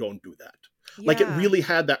doing, don't do that. Yeah. Like it really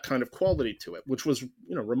had that kind of quality to it, which was,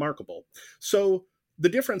 remarkable. So the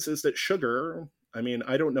difference is that sugar, I mean,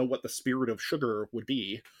 I don't know what the spirit of sugar would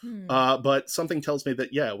be, but something tells me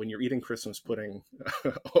that, yeah, when you're eating Christmas pudding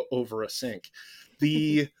over a sink,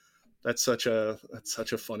 that's such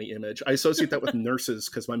a funny image. I associate that with nurses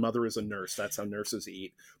because my mother is a nurse. That's how nurses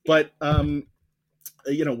eat. But, when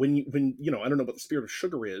I don't know what the spirit of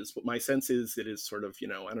sugar is, but my sense is it is sort of,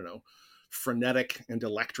 I don't know, frenetic and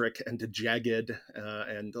electric and jagged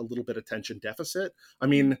and a little bit attention deficit. I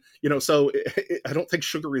mean, so I don't think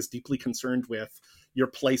sugar is deeply concerned with your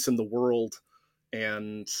place in the world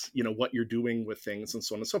and, what you're doing with things and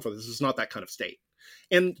so on and so forth. This is not that kind of state.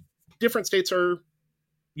 And different states are,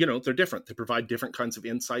 they're different. They provide different kinds of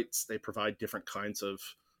insights. They provide different kinds of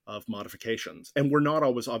modifications. And we're not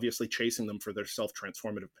always obviously chasing them for their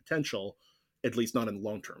self-transformative potential, at least not in the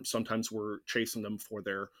long term. Sometimes we're chasing them for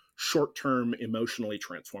their short-term emotionally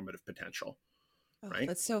transformative potential. Right?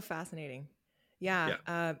 That's so fascinating.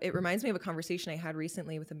 Yeah. It reminds me of a conversation I had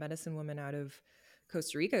recently with a medicine woman out of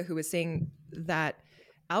Costa Rica who was saying that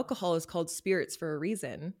alcohol is called spirits for a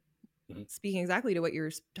reason, speaking exactly to what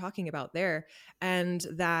you're talking about there, and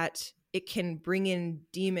that it can bring in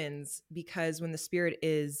demons because when the spirit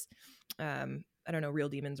is, I don't know, real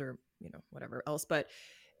demons or, whatever else, but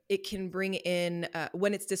it can bring in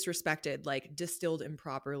when it's disrespected, like distilled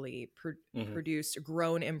improperly, produced,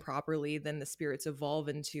 grown improperly, then the spirits evolve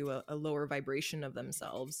into a lower vibration of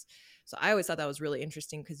themselves. So I always thought that was really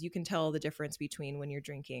interesting because you can tell the difference between when you're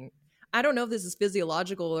drinking. I don't know if this is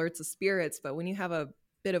physiological or it's the spirits, but when you have a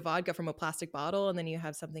bit of vodka from a plastic bottle and then you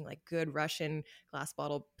have something like good Russian glass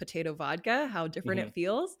bottle potato vodka, how different it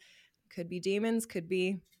feels. Could be demons, could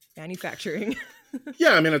be manufacturing.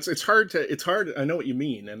 Yeah, I mean it's hard. I know what you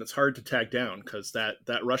mean, and it's hard to tag down because that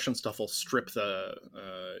Russian stuff will strip the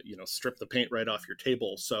strip the paint right off your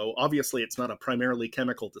table. So obviously, it's not a primarily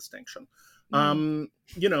chemical distinction.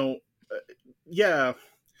 You know, yeah.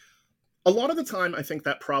 A lot of the time, I think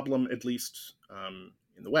that problem, at least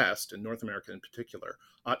in the West, in North America in particular,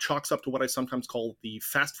 chalks up to what I sometimes call the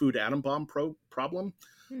fast food atom bomb problem.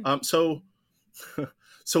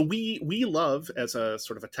 So we love, as a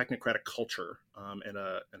sort of a technocratic culture and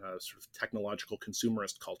a sort of technological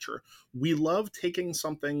consumerist culture, we love taking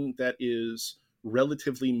something that is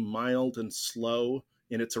relatively mild and slow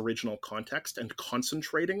in its original context and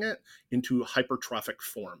concentrating it into hypertrophic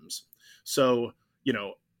forms. So,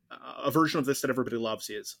 a version of this that everybody loves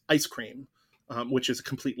is ice cream, which is a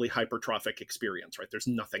completely hypertrophic experience, right? There's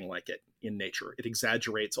nothing like it in nature. It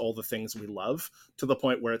exaggerates all the things we love to the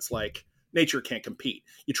point where it's like, nature can't compete.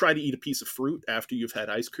 You try to eat a piece of fruit after you've had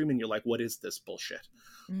ice cream and you're like, what is this bullshit?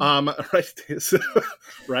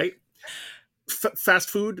 Right? Fast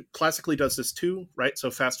food classically does this too, right?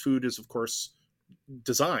 So fast food is, of course,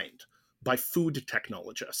 designed by food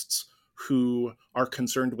technologists who are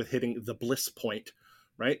concerned with hitting the bliss point,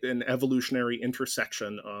 right? An evolutionary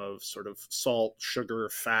intersection of sort of salt, sugar,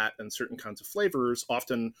 fat, and certain kinds of flavors,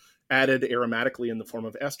 often added aromatically in the form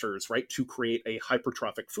of esters, right? To create a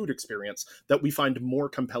hypertrophic food experience that we find more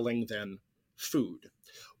compelling than food.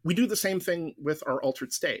 We do the same thing with our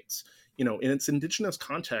altered states. In its indigenous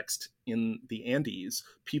context in the Andes,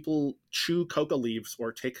 people chew coca leaves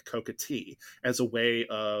or take coca tea as a way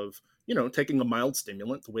of taking a mild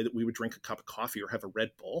stimulant, the way that we would drink a cup of coffee or have a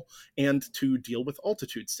Red Bull, and to deal with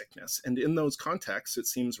altitude sickness. And in those contexts, it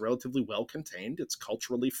seems relatively well contained. It's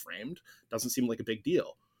culturally framed. Doesn't seem like a big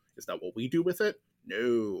deal. Is that what we do with it?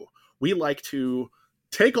 No. We like to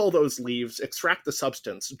take all those leaves, extract the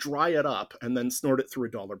substance, dry it up, and then snort it through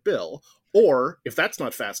a dollar bill. Or, if that's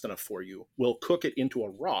not fast enough for you, we'll cook it into a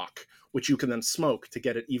rock, which you can then smoke to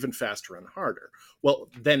get it even faster and harder. Well,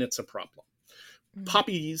 then it's a problem.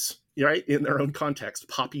 Poppies, right, in their own context,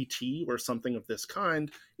 poppy tea or something of this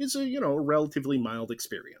kind is a relatively mild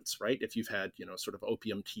experience, right? If you've had sort of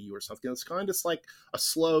opium tea or something of this kind, it's like a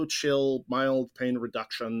slow, chill, mild pain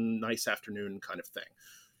reduction, nice afternoon kind of thing.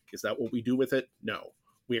 Is that what we do with it? No.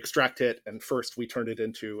 We extract it, and first we turn it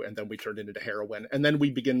into, and then we turn it into heroin, and then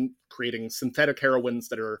we begin creating synthetic heroines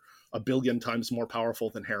that are 1 billion times more powerful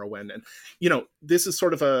than heroin. And this is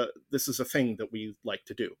a thing that we like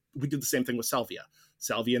to do. We did the same thing with salvia.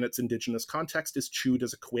 Salvia in its indigenous context is chewed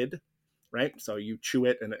as a quid, right? So you chew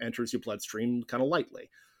it and it enters your bloodstream kind of lightly.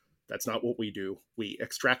 That's not what we do. We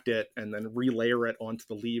extract it and then relayer it onto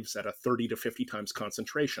the leaves at a 30 to 50 times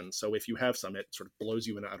concentration. So if you have some, it sort of blows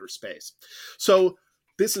you into outer space. So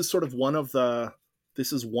this is sort of one of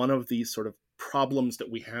these sort of problems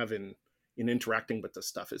that we have in interacting with this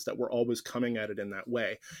stuff, is that we're always coming at it in that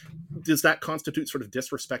way. Does that constitute sort of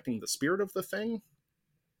disrespecting the spirit of the thing?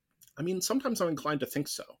 I mean, sometimes I'm inclined to think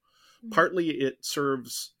so. Partly it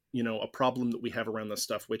serves, a problem that we have around this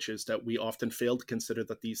stuff, which is that we often fail to consider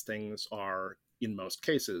that these things are, in most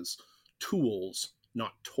cases, tools,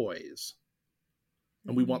 not toys.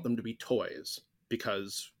 And we want them to be toys,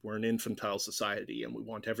 because we're an infantile society and we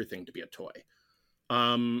want everything to be a toy.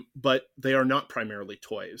 But they are not primarily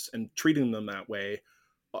toys, and treating them that way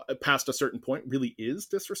past a certain point really is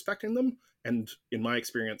disrespecting them. And in my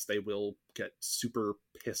experience, they will get super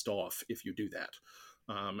pissed off if you do that.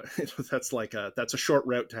 That's a short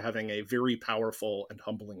route to having a very powerful and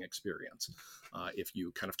humbling experience if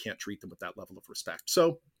you kind of can't treat them with that level of respect.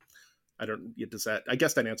 So I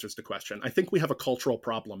guess that answers the question. I think we have a cultural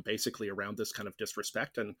problem basically around this kind of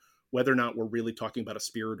disrespect, and whether or not we're really talking about a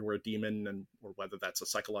spirit or a demon, or whether that's a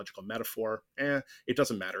psychological metaphor, it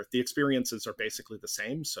doesn't matter. The experiences are basically the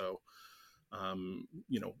same. So,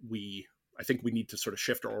 I think we need to sort of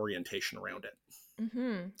shift our orientation around it.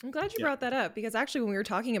 I'm glad you brought that up, because actually when we were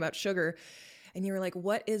talking about sugar and you were like,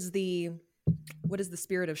 what is the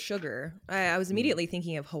spirit of sugar? I was immediately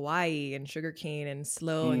thinking of Hawaii and sugarcane and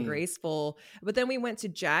slow and graceful. But then we went to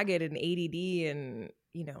jagged and ADD and,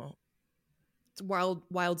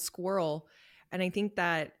 wild squirrel. And I think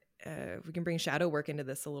that if we can bring shadow work into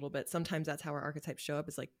this a little bit, sometimes that's how our archetypes show up,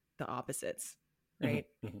 is like the opposites, right?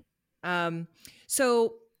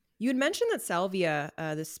 So you had mentioned that salvia,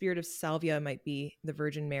 the spirit of salvia, might be the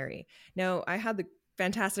Virgin Mary. Now, I had the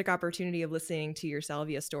fantastic opportunity of listening to your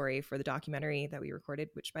salvia story for the documentary that we recorded,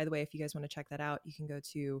 which, by the way, if you guys want to check that out, you can go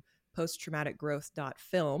to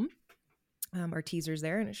posttraumaticgrowth.film. Our teaser's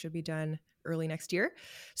there, and it should be done early next year.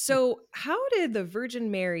 So how did the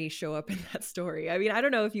Virgin Mary show up in that story? I mean, I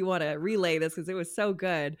don't know if you want to relay this because it was so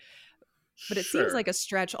good. But it seems Sure. like a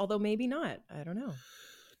stretch, although maybe not. I don't know.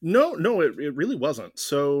 No, it really wasn't.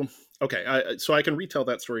 So, okay, so I can retell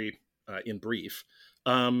that story in brief.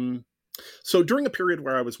 Um, so during a period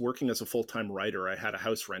where I was working as a full-time writer, I had a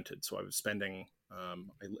house rented. So I was spending,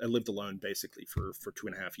 I lived alone basically for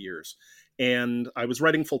 2.5 years. And I was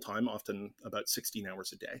writing full-time, often about 16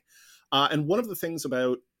 hours a day. And one of the things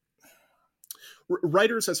about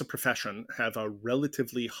writers as a profession have a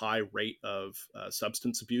relatively high rate of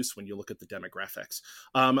substance abuse when you look at the demographics.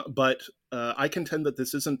 But I contend that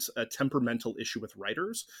this isn't a temperamental issue with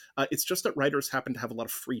writers. It's just that writers happen to have a lot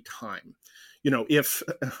of free time. You know, if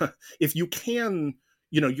if you can,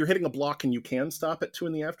 you know, you're hitting a block and you can stop at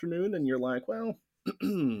 2 PM and you're like, well,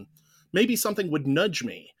 maybe something would nudge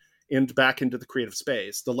me back into the creative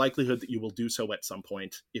space. The likelihood that you will do so at some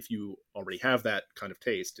point, if you already have that kind of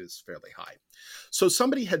taste, is fairly high. So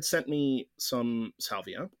somebody had sent me some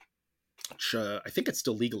salvia, which I think it's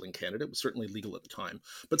still legal in Canada. It was certainly legal at the time.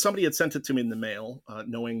 But somebody had sent it to me in the mail,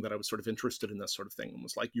 knowing that I was sort of interested in this sort of thing, and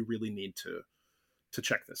was like, you really need to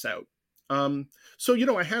check this out. So, you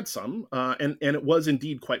know, I had some, and it was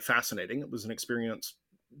indeed quite fascinating. It was an experience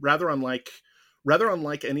rather unlike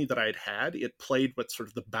any that I'd had. It played with sort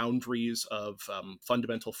of the boundaries of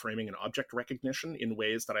fundamental framing and object recognition in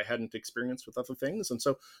ways that I hadn't experienced with other things. And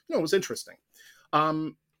so, you know, it was interesting.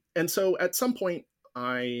 And so at some point,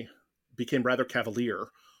 I became rather cavalier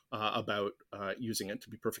about using it, to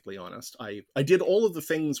be perfectly honest. I did all of the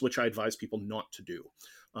things which I advise people not to do.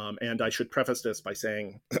 And I should preface this by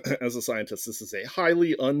saying, as a scientist, this is a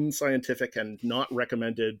highly unscientific and not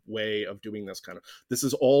recommended way of doing this kind of. This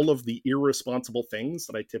is all of the irresponsible things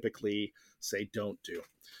that I typically say don't do.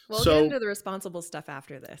 We'll get into the responsible stuff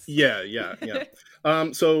after this. Yeah.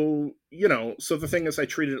 So, you know, so the thing is, I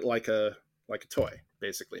treated it like a toy,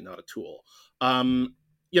 basically, not a tool.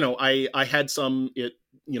 You know, I had some, it,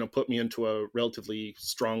 you know, put me into a relatively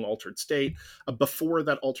strong altered state. Before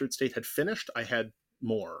that altered state had finished, I had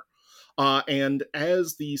more. And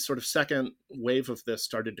as the sort of second wave of this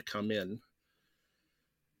started to come in,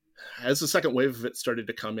 I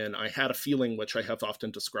had a feeling which I have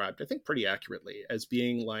often described, I think pretty accurately, as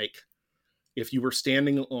being like if you were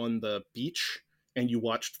standing on the beach and you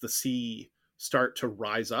watched the sea start to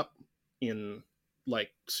rise up in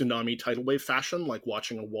like tsunami tidal wave fashion, like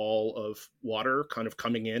watching a wall of water kind of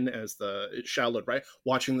coming in as it shallowed, right?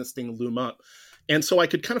 Watching this thing loom up. And so I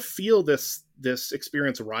could kind of feel this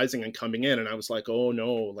experience rising and coming in. And I was like, oh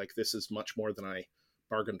no, like this is much more than I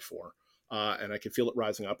bargained for. And I could feel it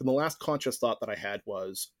rising up. And the last conscious thought that I had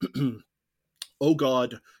was, oh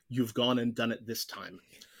God, you've gone and done it this time,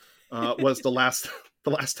 was the last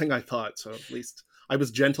thing I thought. So at least I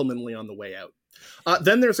was gentlemanly on the way out.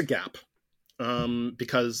 Then there's a gap.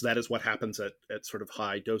 Because that is what happens at sort of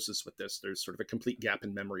high doses with this. There's sort of a complete gap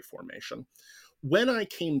in memory formation. When I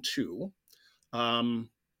came to, I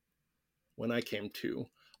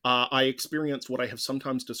experienced what I have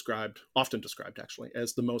often described actually,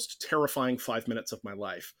 as the most terrifying 5 minutes of my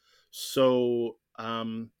life. So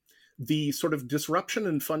the sort of disruption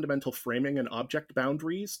in fundamental framing and object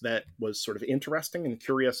boundaries that was sort of interesting and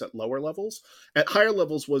curious at lower levels, at higher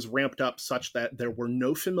levels was ramped up such that there were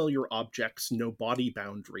no familiar objects, no body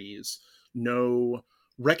boundaries, no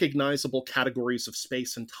recognizable categories of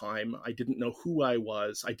space and time. I didn't know who I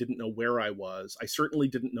was. I didn't know where I was. I certainly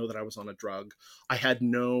didn't know that I was on a drug. I had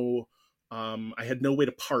no way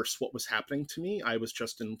to parse what was happening to me. I was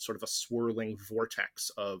just in sort of a swirling vortex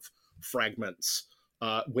of fragments,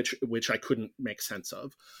 which I couldn't make sense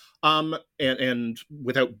of, and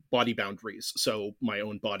without body boundaries. So my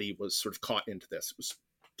own body was sort of caught into this. It was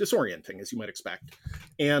disorienting, as you might expect.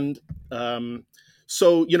 And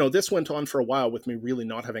so, you know, this went on for a while with me really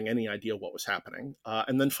not having any idea what was happening.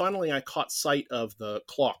 And then finally I caught sight of the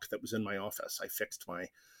clock that was in my office. I fixed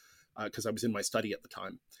because I was in my study at the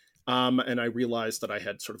time. And I realized that I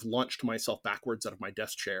had sort of launched myself backwards out of my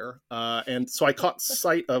desk chair. And so I caught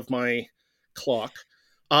sight of my clock.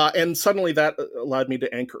 And suddenly that allowed me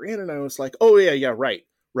to anchor in. And I was like, oh, yeah, right.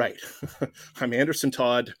 I'm Anderson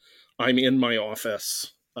Todd. I'm in my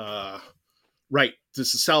office. Right.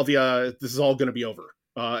 This is salvia. This is all going to be over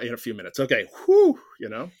in a few minutes. Okay. Whew, you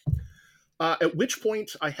know. At which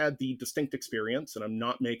point I had the distinct experience, and I'm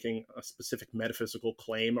not making a specific metaphysical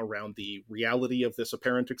claim around the reality of this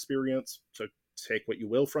apparent experience, so take what you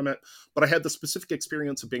will from it, but I had the specific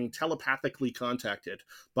experience of being telepathically contacted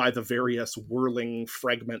by the various whirling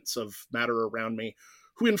fragments of matter around me,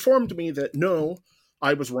 who informed me that no,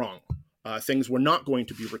 I was wrong. Things were not going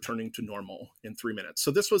to be returning to normal in 3 minutes. So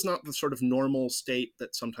this was not the sort of normal state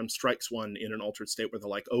that sometimes strikes one in an altered state where they're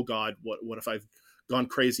like, oh God, what if I've gone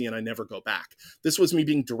crazy and I never go back. This was me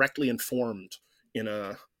being directly informed in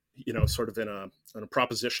a, sort of in a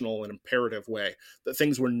propositional and imperative way that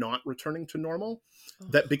things were not returning to normal,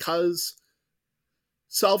 that because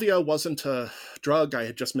salvia wasn't a drug I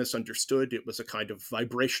had just misunderstood, it was a kind of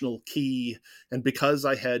vibrational key. And because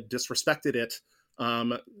I had disrespected it,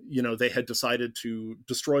 they had decided to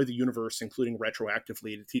destroy the universe, including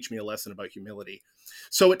retroactively, to teach me a lesson about humility.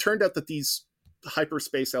 So it turned out that these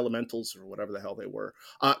hyperspace elementals, or whatever the hell they were,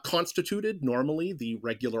 constituted normally the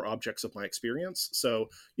regular objects of my experience. So,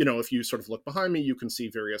 if you sort of look behind me, you can see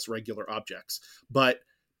various regular objects. But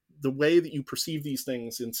the way that you perceive these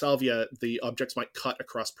things in salvia, the objects might cut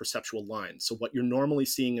across perceptual lines. So what you're normally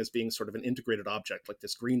seeing as being sort of an integrated object, like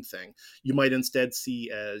this green thing, you might instead see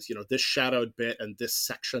as, this shadowed bit and this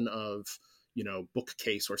section of,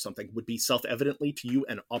 bookcase or something would be self-evidently to you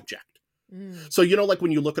an object. So, like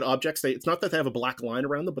when you look at objects, it's not that they have a black line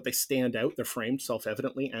around them, but they stand out. They're framed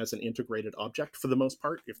self-evidently as an integrated object for the most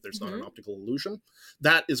part, if there's not an optical illusion.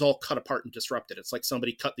 That is all cut apart and disrupted. It's like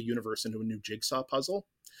somebody cut the universe into a new jigsaw puzzle.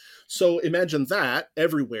 So imagine that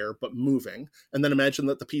everywhere, but moving. And then imagine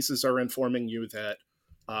that the pieces are informing you that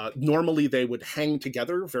normally they would hang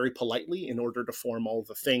together very politely in order to form all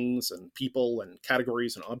the things and people and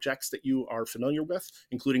categories and objects that you are familiar with,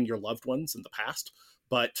 including your loved ones in the past.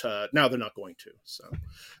 But now they're not going to. So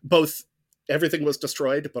both everything was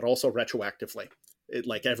destroyed, but also retroactively.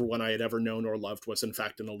 Like everyone I had ever known or loved was in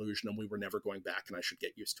fact an illusion, and we were never going back, and I should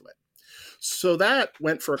get used to it. So that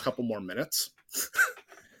went for a couple more minutes.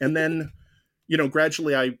 And then,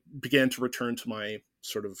 gradually I began to return to my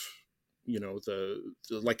sort of, the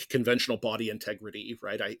like conventional body integrity,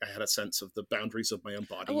 right? I had a sense of the boundaries of my own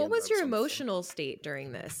body. What was your emotional state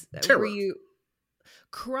during this? Terror. Were you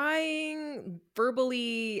crying,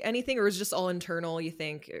 verbally, anything, or was it just all internal, you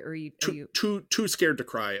think? Or too scared to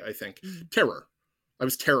cry, I think. Terror. I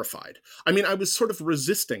was terrified. I mean, I was sort of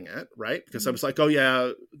resisting it, right? Because I was like, oh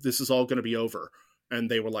yeah, this is all going to be over. And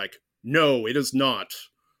they were like, no, it is not.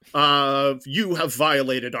 You have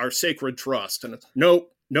violated our sacred trust. And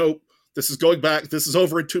nope, this is going back. This is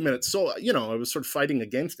over in 2 minutes. So, I was sort of fighting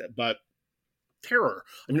against it, but terror.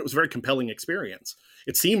 I mean, it was a very compelling experience.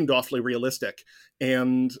 It seemed awfully realistic.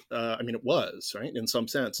 And it was, right, in some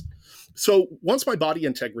sense. So once my body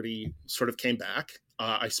integrity sort of came back,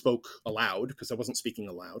 I spoke aloud, because I wasn't speaking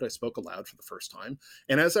aloud. I spoke aloud for the first time.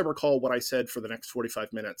 And as I recall what I said for the next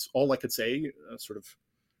 45 minutes, all I could say sort of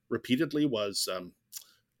repeatedly was,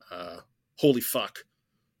 holy fuck.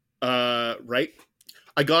 Right?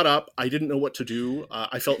 I got up. I didn't know what to do.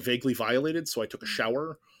 I felt vaguely violated, so I took a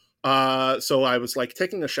shower. So I was like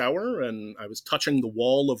taking a shower, and I was touching the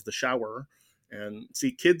wall of the shower. And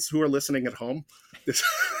see, kids who are listening at home, this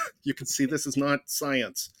you can see this is not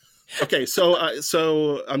science. Okay, so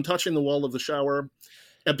I'm touching the wall of the shower,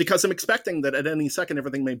 because I'm expecting that at any second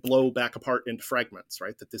everything may blow back apart into fragments,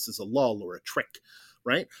 right? That this is a lull or a trick,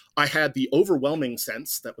 right? I had the overwhelming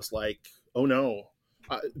sense that was like, oh no,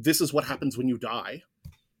 this is what happens when you die.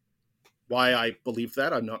 Why I believe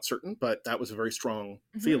that, I'm not certain, but that was a very strong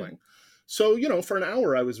feeling. So, for an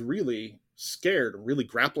hour, I was really scared, really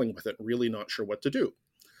grappling with it, really not sure what to do.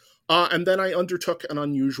 And then I undertook an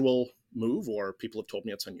unusual move, or people have told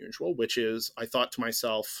me it's unusual, which is I thought to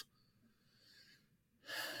myself,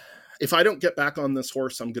 if I don't get back on this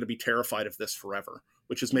horse, I'm going to be terrified of this forever,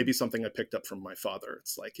 which is maybe something I picked up from my father.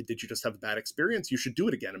 It's like, did you just have a bad experience? You should do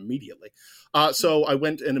it again immediately. So I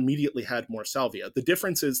went and immediately had more salvia. The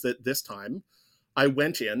difference is that this time I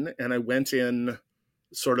went in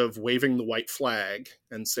sort of waving the white flag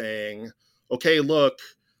and saying, okay, look,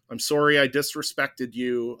 I'm sorry I disrespected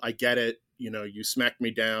you. I get it. You smacked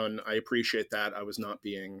me down. I appreciate that. I was not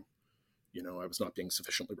being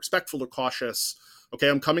sufficiently respectful or cautious. Okay,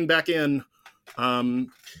 I'm coming back in. And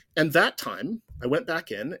that time I went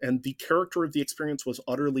back in, and the character of the experience was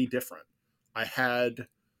utterly different. I had,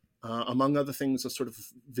 among other things, a sort of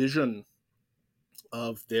vision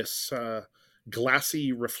of this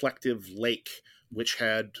glassy, reflective lake, which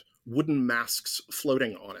had wooden masks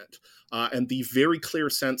floating on it. And the very clear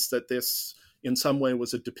sense that this, in some way,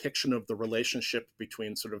 was a depiction of the relationship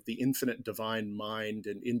between sort of the infinite divine mind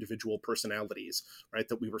and individual personalities, right?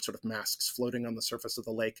 That we were sort of masks floating on the surface of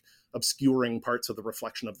the lake, obscuring parts of the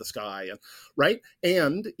reflection of the sky, and right?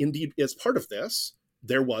 And indeed, as part of this,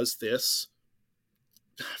 there was this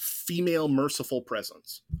female merciful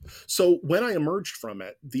presence. So when I emerged from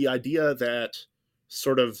it, the idea that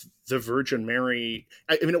sort of the Virgin Mary,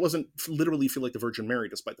 I mean, it wasn't literally feel like the Virgin Mary,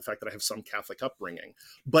 despite the fact that I have some Catholic upbringing,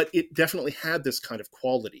 but it definitely had this kind of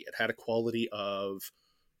quality. It had a quality of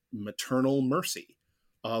maternal mercy,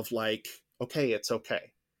 of like, okay, it's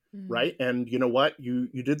okay. right? And you know what? You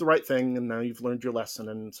did the right thing, and now you've learned your lesson,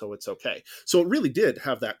 and so it's okay. So it really did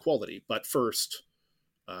have that quality. But first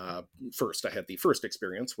I had the first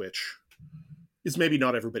experience, which is maybe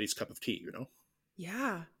not everybody's cup of tea, you know?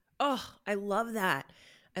 Yeah. Oh, I love that.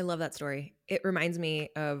 I love that story. It reminds me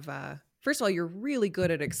of, first of all, you're really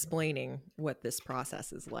good at explaining what this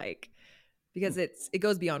process is like because it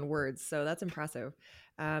goes beyond words. So that's impressive.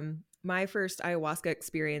 My first ayahuasca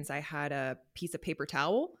experience, I had a piece of paper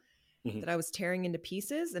towel that I was tearing into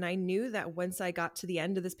pieces. And I knew that once I got to the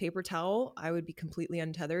end of this paper towel, I would be completely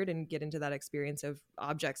untethered and get into that experience of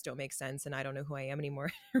objects don't make sense and I don't know who I am anymore.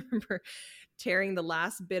 I remember tearing the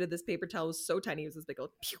last bit of this paper towel. It was so tiny. It was this big old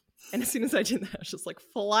pew. And as soon as I did that, I was just like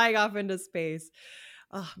flying off into space.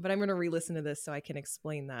 But I'm going to re-listen to this so I can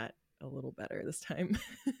explain that a little better this time.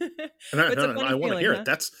 I want to hear it.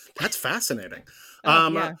 That's fascinating.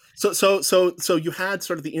 Yeah. So you had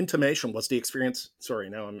sort of the intimation. Was the experience? Sorry,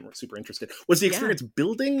 now I'm super interested. Was the experience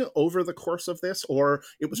building over the course of this, or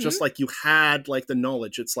it was just like you had like the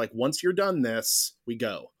knowledge? It's like once you're done this, we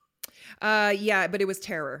go. Yeah, but it was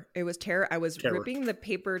terror. It was terror. I was ripping the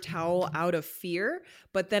paper towel out of fear,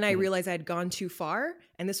 but then I realized I had gone too far,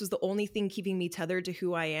 and this was the only thing keeping me tethered to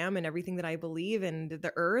who I am and everything that I believe and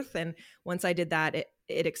the earth. And once I did that, it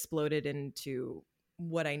exploded into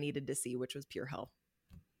what I needed to see, which was pure hell.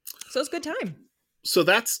 So it's a good time. So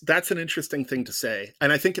that's an interesting thing to say,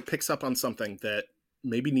 and I think it picks up on something that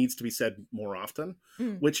maybe needs to be said more often,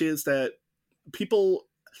 which is that people.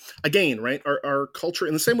 Again, right, our culture,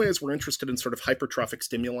 in the same way as we're interested in sort of hypertrophic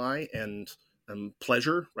stimuli and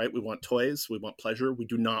pleasure, right? We want toys, we want pleasure. We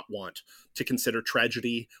do not want to consider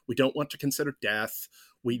tragedy. We don't want to consider death.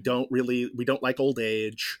 We don't like old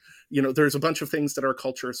age. You know, there's a bunch of things that our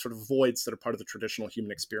culture sort of avoids that are part of the traditional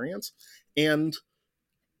human experience. And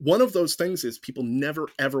one of those things is people never,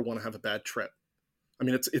 ever want to have a bad trip. I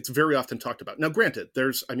mean, it's very often talked about. Now, granted,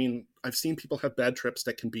 I've seen people have bad trips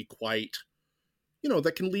that can be quite,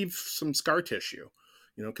 that can leave some scar tissue,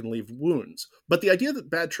 can leave wounds. But the idea that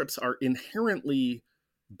bad trips are inherently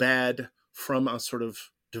bad from a sort of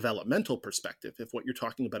developmental perspective, if what you're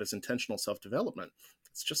talking about is intentional self-development,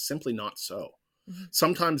 it's just simply not so. Mm-hmm.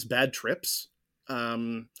 Sometimes bad trips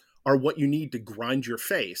are what you need to grind your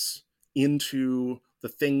face into the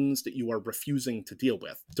things that you are refusing to deal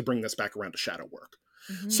with, to bring this back around to shadow work.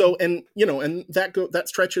 Mm-hmm. So, and that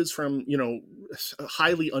stretches from,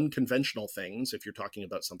 highly unconventional things. If you're talking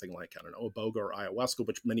about something like, I don't know, iboga or ayahuasca,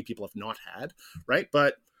 which many people have not had, right?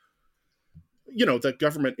 But, the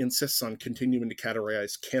government insists on continuing to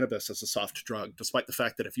categorize cannabis as a soft drug, despite the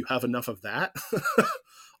fact that if you have enough of that,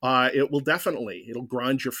 it'll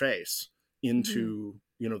grind your face into,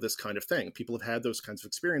 this kind of thing. People have had those kinds of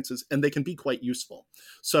experiences and they can be quite useful.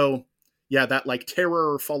 So, yeah, that like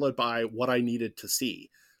terror followed by what I needed to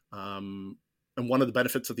see. And one of the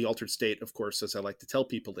benefits of the altered state, of course, as I like to tell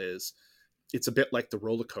people, is it's a bit like the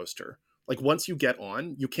roller coaster. Like once you get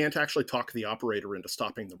on, you can't actually talk the operator into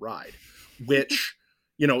stopping the ride, which,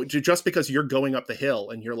 just because you're going up the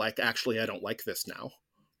hill and you're like, actually, I don't like this now,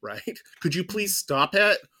 right? Could you please stop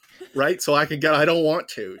it? Right? So I don't want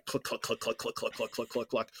to click, click, click, click, click, click, click, click, click,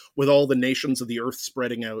 click, with all the nations of the earth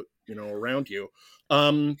spreading out, around you.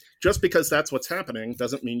 Just because that's what's happening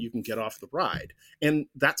doesn't mean you can get off the ride. And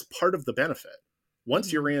that's part of the benefit.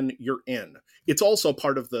 Once you're in, you're in. It's also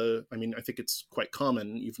part of I think it's quite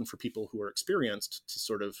common, even for people who are experienced, to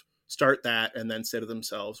sort of start that and then say to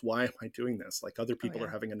themselves, why am I doing this? Like other people are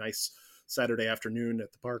having a nice Saturday afternoon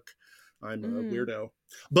at the park. I'm a weirdo.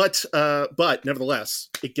 But nevertheless,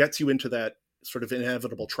 it gets you into that sort of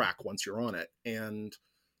inevitable track once you're on it. And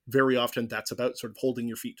very often that's about sort of holding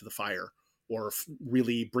your feet to the fire or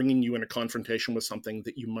really bringing you in a confrontation with something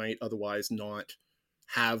that you might otherwise not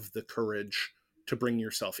have the courage to bring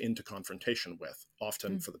yourself into confrontation with,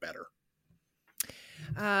 often for the better.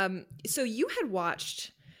 So you had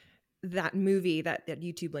watched that movie, that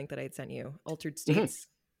YouTube link that I had sent you, Altered States.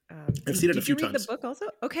 I've seen it a few times. Did you read the book also?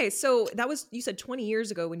 Okay, so that was, you said 20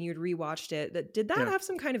 years ago when you had rewatched it. Did that have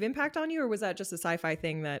some kind of impact on you, or was that just a sci-fi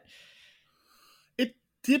thing that... It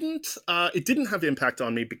didn't have impact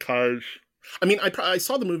on me because, I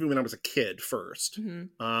saw the movie when I was a kid first.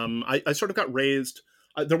 Mm-hmm. I sort of got raised...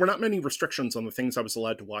 there were not many restrictions on the things I was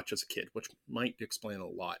allowed to watch as a kid, which might explain a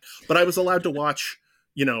lot. But I was allowed to watch...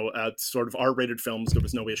 sort of R-rated films. There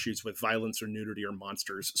was no issues with violence or nudity or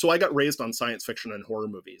monsters. So I got raised on science fiction and horror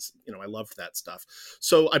movies. I loved that stuff.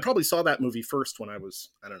 So I probably saw that movie first when I was,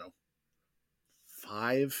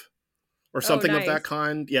 5 or something of that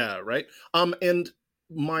kind. Yeah, right. And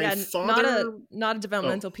my father, not a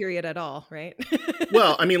developmental period at all, right?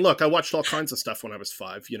 Well, I mean, look, I watched all kinds of stuff when I was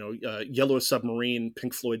 5. Yellow Submarine,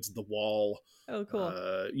 Pink Floyd's The Wall. Oh, cool.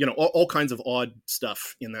 All kinds of odd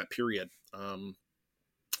stuff in that period.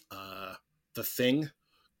 The Thing,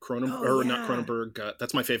 Cronenberg, not Cronenberg.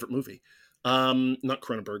 That's my favorite movie. Not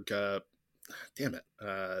Cronenberg. Damn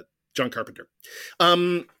it. John Carpenter.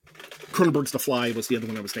 Cronenberg's The Fly was the other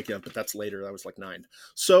one I was thinking of, but that's later. I was like 9.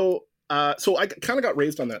 So I kind of got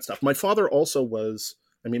raised on that stuff. My father also was,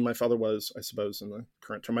 I suppose in the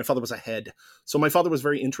current term, my father was a head. So my father was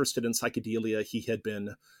very interested in psychedelia. He had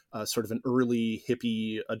been sort of an early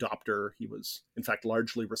hippie adopter. He was, in fact,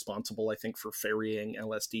 largely responsible, I think, for ferrying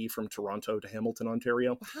LSD from Toronto to Hamilton,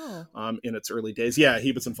 Ontario. Wow. In its early days. Yeah,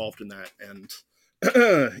 he was involved in that. And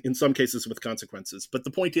in some cases with consequences. But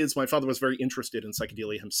the point is, my father was very interested in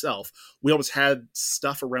psychedelia himself. We always had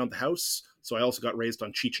stuff around the house. So I also got raised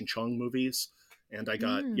on Cheech and Chong movies. And I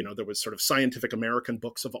got, there was sort of Scientific American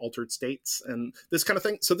books of altered states and this kind of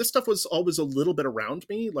thing. So this stuff was always a little bit around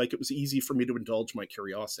me. Like, it was easy for me to indulge my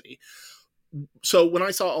curiosity. So when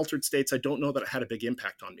I saw altered states, I don't know that it had a big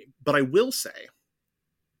impact on me. But I will say,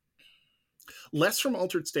 less from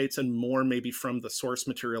altered states and more maybe from the source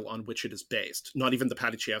material on which it is based. Not even the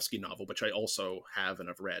Paddy Chayefsky novel, which I also have and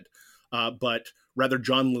have read, but rather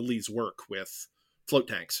John Lilly's work with float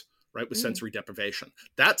tanks, right, with sensory deprivation.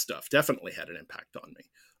 That stuff definitely had an impact on me.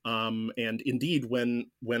 And indeed,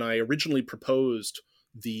 when I originally proposed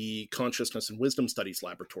the Consciousness and Wisdom Studies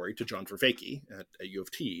Laboratory to John Vervaeke at U of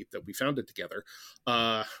T that we founded together,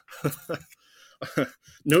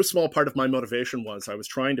 no small part of my motivation was I was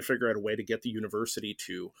trying to figure out a way to get the university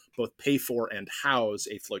to both pay for and house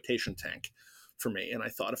a flotation tank for me. And I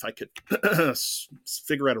thought if I could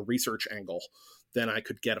figure out a research angle, then I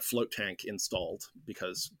could get a float tank installed,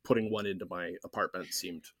 because putting one into my apartment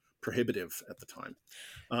seemed prohibitive at the time.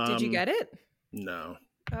 Did you get it? No.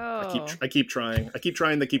 Oh. I keep trying.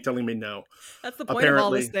 They keep telling me no. That's the point of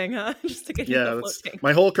all this thing, huh? Just to get a float tank.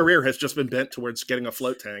 My whole career has just been bent towards getting a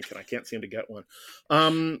float tank, and I can't seem to get one.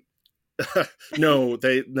 No.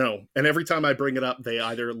 And every time I bring it up, they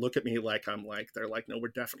either look at me like they're like, no, we're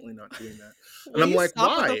definitely not doing that. And I'm like,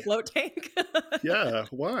 why? With a float tank? Yeah,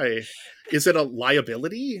 why? Is it a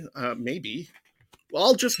liability? Maybe. Well,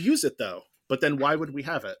 I'll just use it though. But then why would we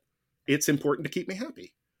have it? It's important to keep me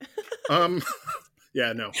happy.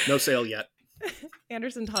 Yeah, no sale yet.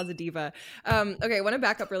 Anderson Todd's a diva. Okay, I want to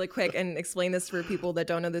back up really quick and explain this for people that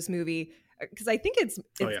don't know this movie, because I think is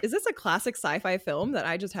this a classic sci-fi film that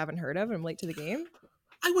I just haven't heard of and I'm late to the game?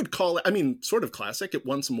 I would call it, sort of classic. It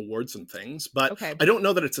won some awards and things, but I don't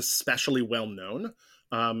know that it's especially well known.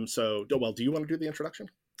 Do you want to do the introduction?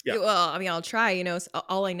 Yeah. Well, I'll try.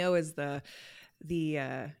 All I know is the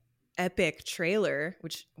epic trailer,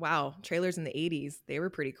 which, wow, trailers in the 80s, they were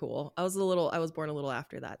pretty cool. I was born a little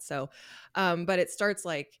after that. So, but it starts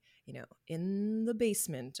like, in the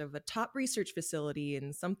basement of a top research facility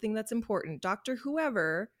and something that's important, Dr.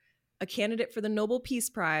 Whoever, a candidate for the Nobel Peace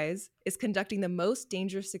Prize, is conducting the most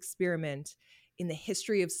dangerous experiment in the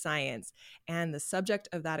history of science. And the subject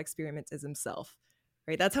of that experiment is himself.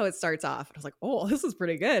 Right? That's how it starts off. And I was like, oh, this is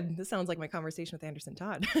pretty good. This sounds like my conversation with Anderson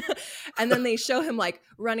Todd. And then they show him like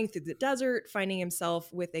running through the desert, finding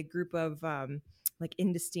himself with a group of like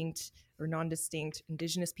indistinct or non-distinct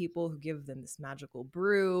indigenous people who give them this magical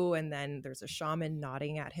brew. And then there's a shaman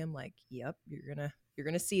nodding at him like, yep, you're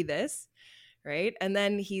gonna see this. Right? And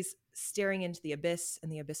then he's staring into the abyss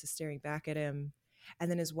and the abyss is staring back at him. And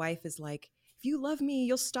then his wife is like, if you love me,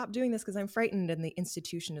 you'll stop doing this because I'm frightened. And the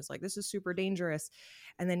institution is like, this is super dangerous.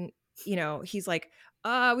 And then, he's like,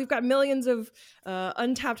 we've got millions of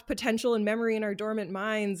untapped potential and memory in our dormant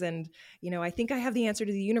minds. And, I think I have the answer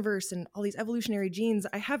to the universe and all these evolutionary genes.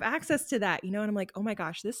 I have access to that, and I'm like, oh my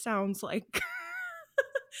gosh, this sounds like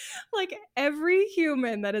like every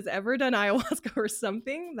human that has ever done ayahuasca or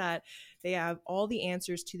something, that they have all the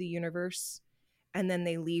answers to the universe. And then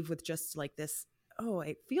they leave with just like this, oh,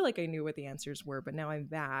 I feel like I knew what the answers were, but now I'm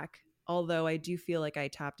back. Although I do feel like I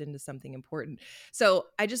tapped into something important. So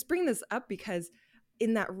I just bring this up because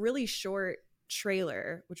in that really short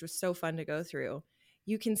trailer, which was so fun to go through,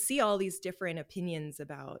 you can see all these different opinions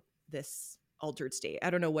about this altered state. I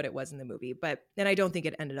don't know what it was in the movie, and I don't think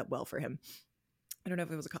it ended up well for him. I don't know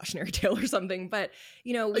if it was a cautionary tale or something, but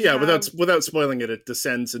without spoiling it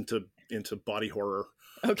descends into body horror.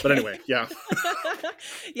 Okay. But anyway, yeah.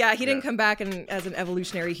 Yeah, he didn't come back as an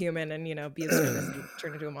evolutionary human and, be a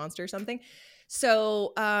turn into a monster or something.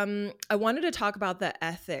 So I wanted to talk about the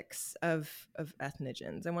ethics of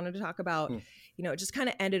ethnogens. I wanted to talk about, it just kind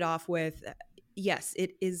of ended off with, yes,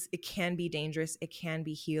 it can be dangerous. It can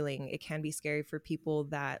be healing. It can be scary for people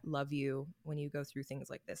that love you when you go through things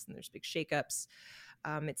like this and there's big shakeups.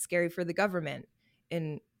 It's scary for the government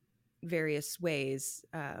in various ways.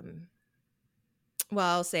 Well,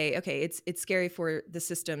 I'll say, okay, it's scary for the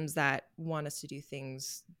systems that want us to do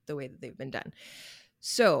things the way that they've been done.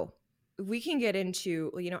 So we can get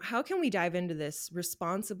into, how can we dive into this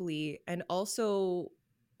responsibly and also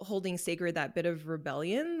holding sacred that bit of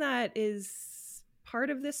rebellion that is part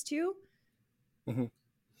of this too? Mm-hmm.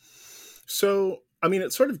 So, I mean,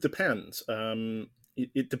 it sort of depends.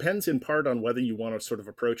 It depends in part on whether you want to sort of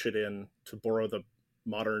approach it in, to borrow the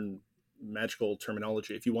modern magical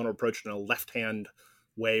terminology, if you want to approach it in a left-hand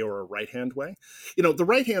way or a right-hand way. The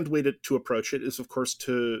right-hand way to approach it is, of course,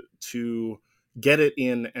 to get it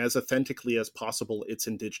in as authentically as possible its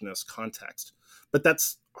indigenous context. But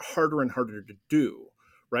that's harder and harder to do,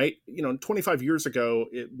 right? 25 years ago,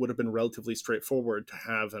 it would have been relatively straightforward to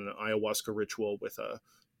have an ayahuasca ritual with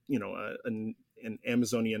an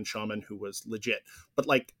Amazonian shaman who was legit. But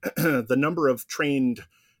like the number of trained,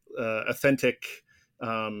 authentic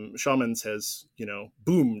shamans has,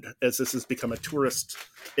 boomed as this has become a tourist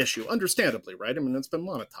issue, understandably, right? I mean, it's been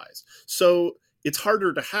monetized. So it's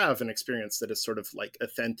harder to have an experience that is sort of like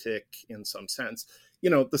authentic in some sense.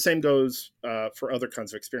 The same goes for other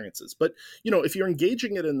kinds of experiences. But, if you're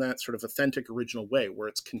engaging it in that sort of authentic, original way, where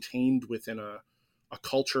it's contained within a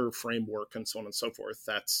culture framework and so on and so forth,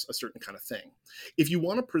 that's a certain kind of thing. If you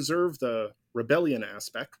want to preserve the rebellion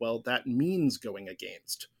aspect, well, that means going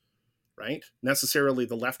against, right? Necessarily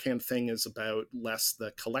the left-hand thing is about less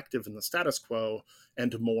the collective and the status quo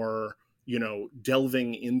and more,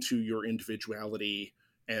 delving into your individuality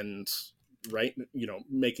and, right,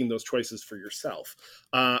 making those choices for yourself.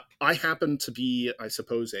 I happen to be, I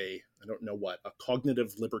suppose, a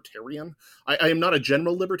cognitive libertarian. I am not a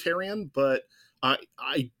general libertarian, but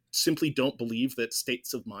I simply don't believe that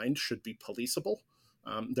states of mind should be policeable.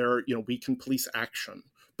 We can police action,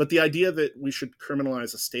 but the idea that we should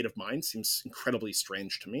criminalize a state of mind seems incredibly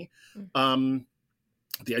strange to me.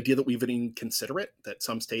 The idea that we would even consider it, that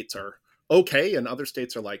some states are okay and other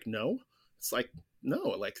states are like, no, it's like, no,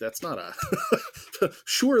 like that's not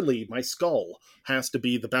surely my skull has to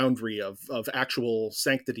be the boundary of actual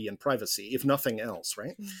sanctity and privacy, if nothing else,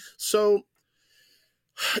 right? So,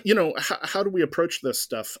 how do we approach this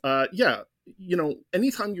stuff?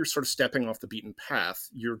 Anytime you're sort of stepping off the beaten path,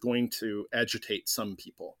 you're going to agitate some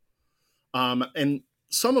people. And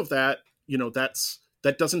some of that,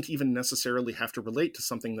 that doesn't even necessarily have to relate to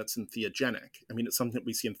something that's entheogenic. I mean, it's something that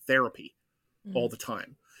we see in therapy all the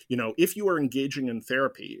time. If you are engaging in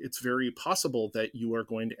therapy, it's very possible that you are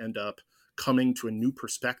going to end up coming to a new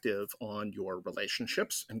perspective on your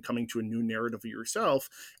relationships and coming to a new narrative of yourself.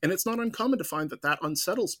 And it's not uncommon to find that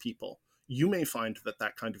unsettles people. You may find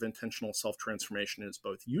that kind of intentional self-transformation is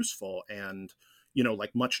both useful and,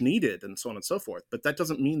 much needed and so on and so forth. But that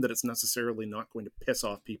doesn't mean that it's necessarily not going to piss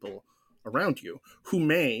off people around you who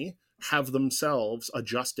may have themselves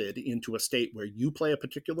adjusted into a state where you play a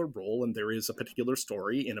particular role and there is a particular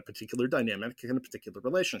story in a particular dynamic in a particular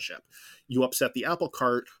relationship. You upset the apple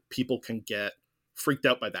cart, people can get freaked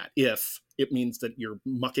out by that if it means that you're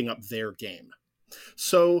mucking up their game.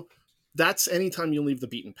 So that's anytime you leave the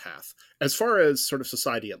beaten path. As far as sort of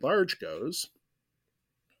society at large goes,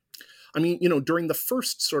 I mean, during the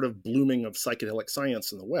first sort of blooming of psychedelic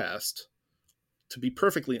science in the West, to be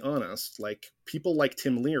perfectly honest, like people like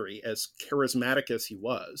Tim Leary, as charismatic as he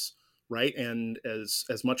was, right, and as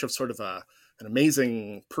much of sort of an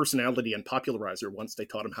amazing personality and popularizer once they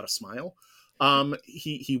taught him how to smile,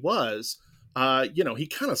 he was, he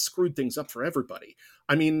kind of screwed things up for everybody.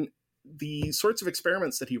 I mean, the sorts of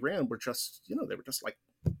experiments that he ran were just, they were just like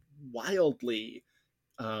wildly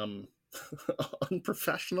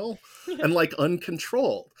unprofessional and like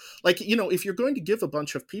uncontrolled. Like, if you're going to give a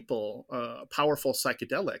bunch of people powerful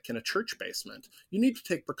psychedelic in a church basement, you need to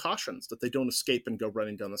take precautions that they don't escape and go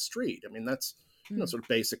running down the street. I mean, that's sort of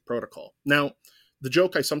basic protocol. Now, the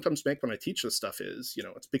joke I sometimes make when I teach this stuff is,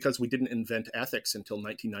 it's because we didn't invent ethics until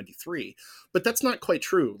 1993, but that's not quite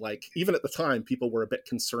true. Like, even at the time, people were a bit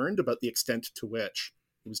concerned about the extent to which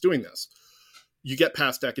he was doing this. You get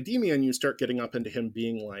past academia and you start getting up into him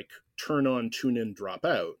being like, turn on, tune in, drop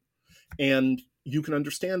out. And you can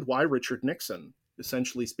understand why Richard Nixon,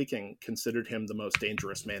 essentially speaking, considered him the most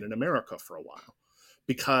dangerous man in America for a while.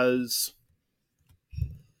 Because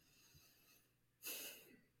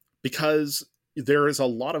there is a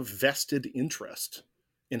lot of vested interest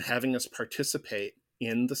in having us participate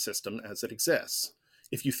in the system as it exists.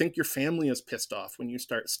 if you think your family is pissed off when you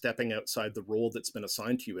start stepping outside the role that's been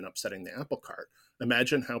assigned to you and upsetting the apple cart,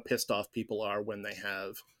 imagine how pissed off people are when they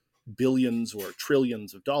have billions or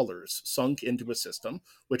trillions of dollars sunk into a system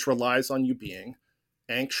which relies on you being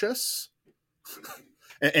anxious,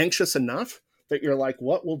 anxious enough that you're like,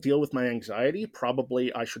 what will deal with my anxiety?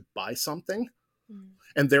 Probably I should buy something.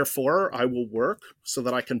 And therefore, I will work so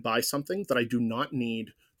that I can buy something that I do not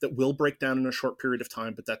need, that will break down in a short period of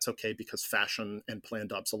time, but that's okay because fashion and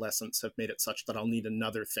planned obsolescence have made it such that I'll need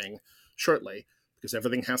another thing shortly, because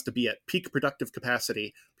everything has to be at peak productive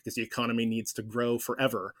capacity because the economy needs to grow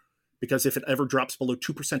forever. Because if it ever drops below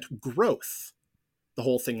 2% growth, the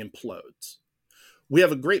whole thing implodes. We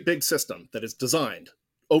have a great big system that is designed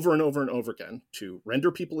over and over and over again to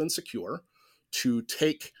render people insecure, to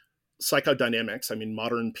take psychodynamics. I mean,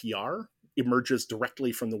 modern PR emerges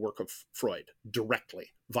directly from the work of Freud, directly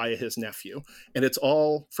via his nephew. And it's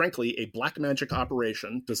all, frankly, a black magic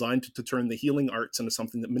operation designed to turn the healing arts into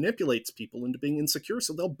something that manipulates people into being insecure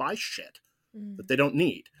so they'll buy shit that they don't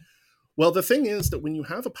need. Well, the thing is that when you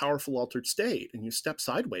have a powerful altered state and you step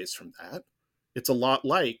sideways from that, it's a lot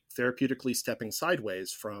like therapeutically stepping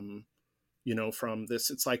sideways from this.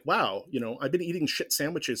 It's like, wow, I've been eating shit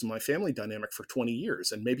sandwiches in my family dynamic for 20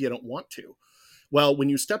 years and maybe I don't want to. Well, when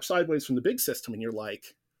you step sideways from the big system and you're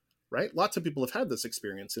like, right? Lots of people have had this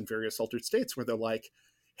experience in various altered states where they're like,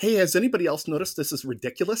 hey, has anybody else noticed this is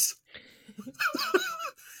ridiculous?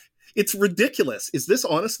 It's ridiculous. Is this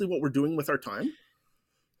honestly what we're doing with our time?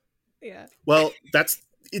 Yeah. Well,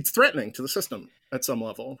 it's threatening to the system at some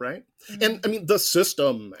level, right? And I mean, the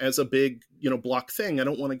system as a big, block thing, I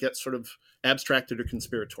don't want to get sort of abstracted or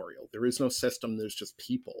conspiratorial. There is no system, there's just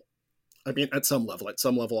people. I mean, at some level,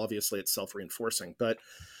 obviously it's self-reinforcing, but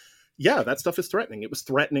yeah, that stuff is threatening. It was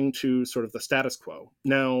threatening to sort of the status quo.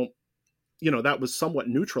 Now, that was somewhat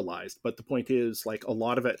neutralized, but the point is, like, a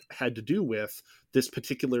lot of it had to do with this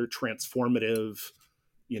particular transformative,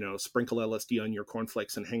 sprinkle LSD on your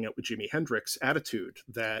cornflakes and hang out with Jimi Hendrix attitude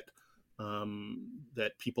that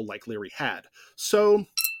people like Larry had. So,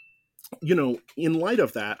 in light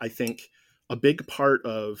of that, I think a big part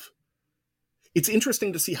of it's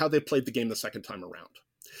interesting to see how they played the game the second time around.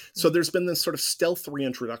 So there's been this sort of stealth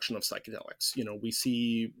reintroduction of psychedelics. We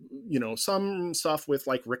see, some stuff with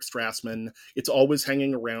like Rick Strassman. It's always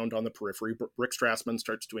hanging around on the periphery. But Rick Strassman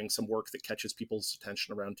starts doing some work that catches people's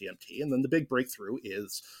attention around DMT. And then the big breakthrough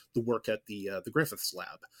is the work at the Griffiths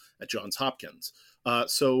lab at Johns Hopkins.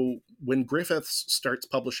 So when Griffiths starts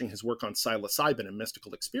publishing his work on psilocybin and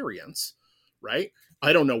mystical experience, right?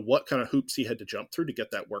 I don't know what kind of hoops he had to jump through to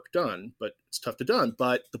get that work done, but it's tough to done.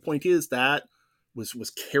 But the point is that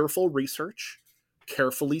was careful research,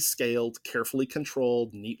 carefully scaled, carefully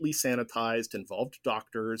controlled, neatly sanitized, involved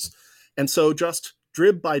doctors. And so just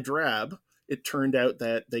drib by drab, it turned out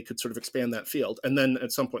that they could sort of expand that field. And then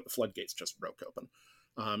at some point, the floodgates just broke open.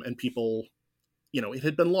 And people, it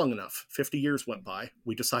had been long enough. 50 years went by.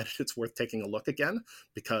 We decided it's worth taking a look again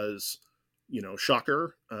because,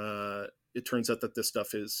 shocker, it turns out that this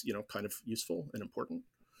stuff is, kind of useful and important.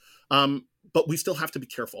 But we still have to be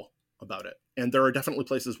careful about it. And there are definitely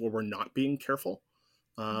places where we're not being careful.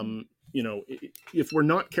 If we're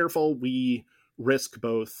not careful, we risk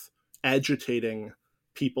both agitating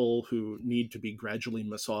people who need to be gradually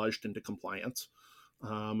massaged into compliance.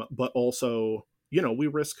 But also, we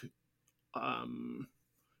risk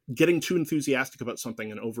getting too enthusiastic about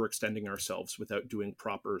something and overextending ourselves without doing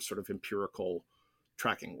proper sort of empirical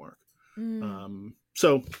tracking work.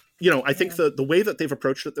 So, I think the way that they've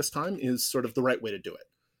approached it this time is sort of the right way to do it.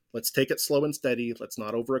 Let's take it slow and steady. Let's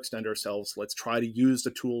not overextend ourselves. Let's try to use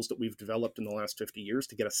the tools that we've developed in the last 50 years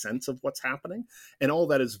to get a sense of what's happening. And all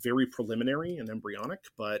that is very preliminary and embryonic,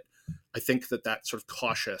 but I think that sort of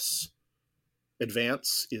cautious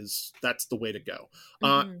advance that's the way to go.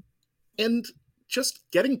 And just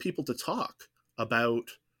getting people to talk about,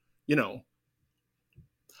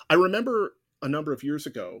 I remember a number of years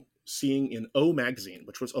ago seeing in O Magazine,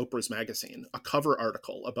 which was Oprah's magazine, a cover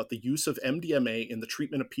article about the use of MDMA in the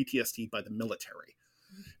treatment of PTSD by the military.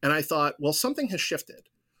 And I thought, well, something has shifted.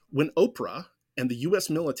 When Oprah and the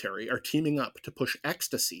US military are teaming up to push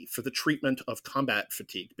ecstasy for the treatment of combat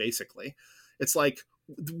fatigue, basically, it's like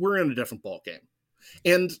we're in a different ballgame.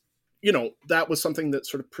 And, that was something that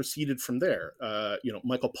sort of proceeded from there.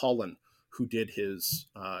 Michael Pollan, who did his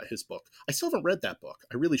book. I still haven't read that book.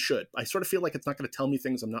 I really should. I sort of feel like it's not going to tell me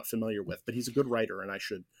things I'm not familiar with, but he's a good writer and I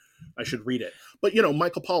should read it. But,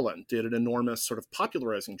 Michael Pollan did an enormous sort of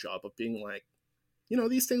popularizing job of being like,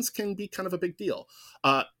 these things can be kind of a big deal.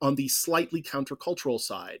 On the slightly countercultural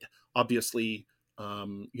side, obviously,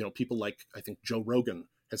 people like, I think Joe Rogan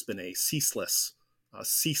has been a ceaseless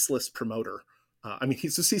ceaseless promoter. I mean,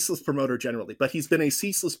 he's a ceaseless promoter generally, but he's been a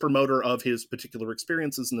ceaseless promoter of his particular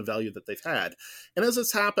experiences and the value that they've had. And as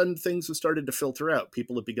it's happened, things have started to filter out.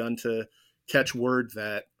 People have begun to catch word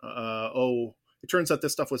that, it turns out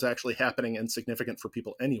this stuff was actually happening and significant for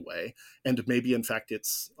people anyway. And maybe, in fact,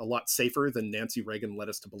 it's a lot safer than Nancy Reagan led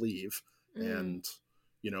us to believe. And,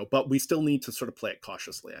 but we still need to sort of play it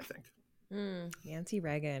cautiously, I think. Nancy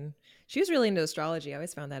Reagan. She was really into astrology. I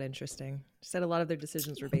always found that interesting. She said a lot of their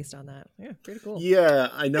decisions were based on that. Yeah, pretty cool. Yeah,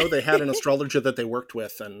 I know they had an astrologer that they worked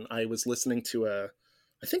with, and I was listening to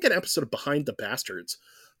I think an episode of Behind the Bastards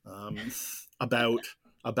about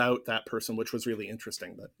that person, which was really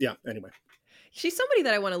interesting. But yeah, anyway. She's somebody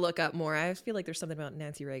that I want to look up more. I feel like there's something about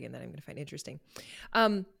Nancy Reagan that I'm going to find interesting.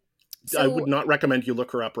 I would not recommend you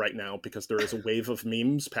look her up right now because there is a wave of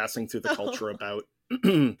memes passing through the culture about...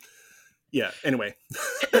 Yeah, anyway.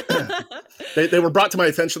 they were brought to my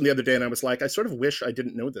attention the other day, and I was like, I sort of wish I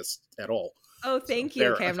didn't know this at all. Oh, thank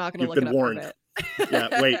you. Okay, I'm not going to look it up warned. a bit.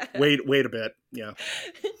 Yeah, wait a bit. Yeah.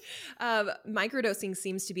 Microdosing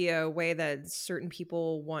seems to be a way that certain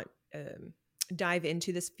people want dive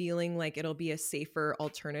into this feeling like it'll be a safer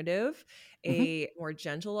alternative, a more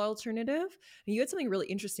gentle alternative. And you had something really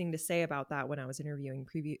interesting to say about that when I was interviewing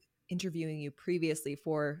you previously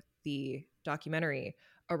for the documentary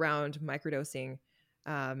around microdosing.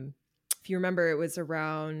 If you remember, it was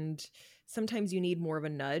around sometimes you need more of a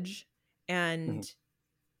nudge. And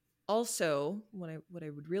also what I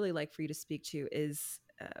would really like for you to speak to is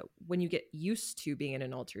when you get used to being in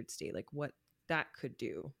an altered state, like what that could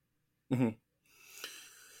do.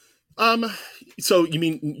 So you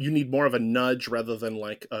mean you need more of a nudge rather than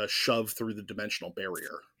like a shove through the dimensional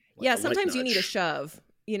barrier? Like yeah, sometimes you need a shove,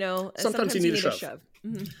 Sometimes you need a shove.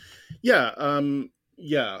 Yeah.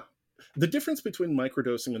 The difference between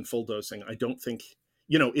microdosing and full dosing, I don't think,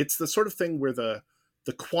 it's the sort of thing where the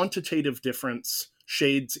quantitative difference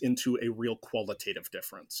shades into a real qualitative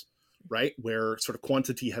difference, right? Where sort of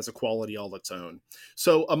quantity has a quality all its own.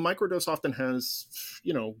 So a microdose often has,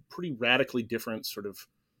 pretty radically different sort of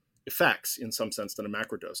effects in some sense than a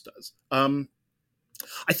macrodose does.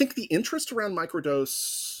 I think the interest around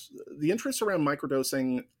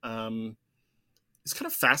microdosing is kind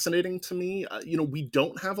of fascinating to me. We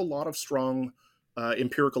don't have a lot of strong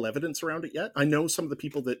empirical evidence around it yet. I know some of the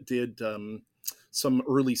people that did some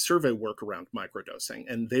early survey work around microdosing,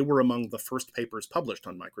 and they were among the first papers published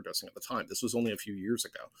on microdosing at the time. This was only a few years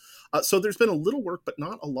ago. So there's been a little work, but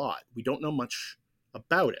not a lot. We don't know much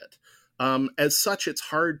about it. As such, it's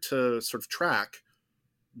hard to sort of track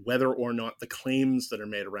whether or not the claims that are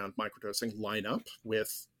made around microdosing line up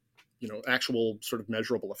with actual sort of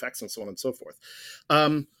measurable effects and so on and so forth.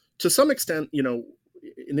 To some extent,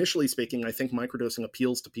 initially speaking, I think microdosing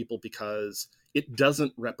appeals to people because it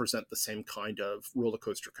doesn't represent the same kind of roller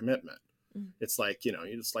coaster commitment. It's like, you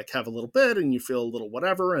just like have a little bit and you feel a little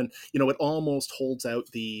whatever. And, it almost holds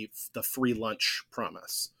out the free lunch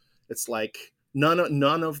promise. It's like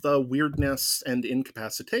none of the weirdness and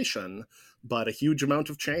incapacitation, but a huge amount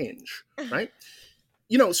of change, right?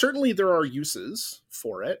 Certainly there are uses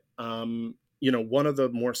for it. One of the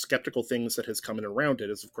more skeptical things that has come in around it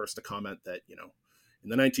is, of course, the comment that, in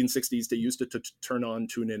the 1960s, they used it to turn on,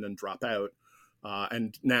 tune in, and drop out.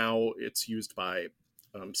 And now it's used by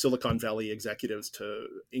Silicon Valley executives to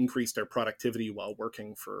increase their productivity while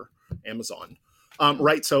working for Amazon.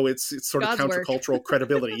 Right. So it's sort of God's countercultural work.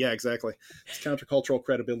 credibility. Yeah, exactly. It's countercultural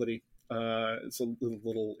credibility. It's a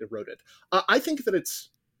little eroded. I think that it's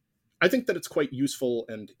quite useful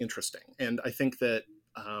and interesting. And I think that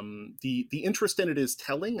the interest in it is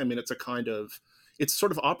telling. I mean, it's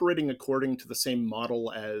sort of operating according to the same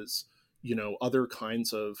model as, other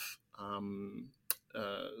kinds of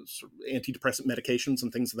sort of antidepressant medications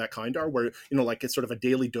and things of that kind are, where, like it's sort of a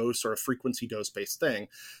daily dose or a frequency dose based thing.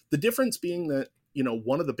 The difference being that,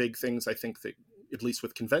 one of the big things I think that, at least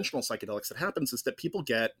with conventional psychedelics, that happens is that people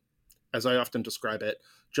get, as I often describe it,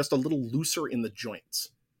 just a little looser in the joints.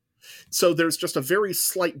 So there's just a very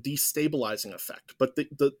slight destabilizing effect. But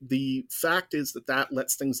the fact is that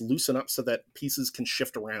lets things loosen up so that pieces can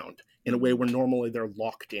shift around in a way where normally they're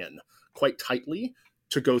locked in quite tightly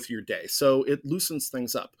to go through your day. So it loosens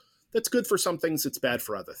things up. That's good for some things. It's bad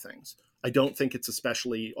for other things. I don't think it's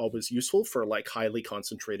especially always useful for like highly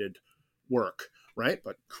concentrated work, right?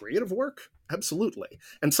 But creative work, absolutely.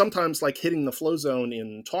 And sometimes like hitting the flow zone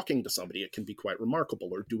in talking to somebody, it can be quite remarkable,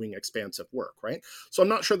 or doing expansive work, right? So I'm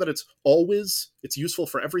not sure that it's useful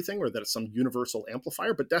for everything or that it's some universal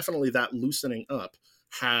amplifier, but definitely that loosening up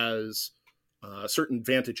has certain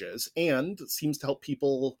advantages and seems to help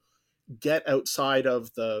people, get outside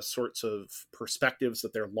of the sorts of perspectives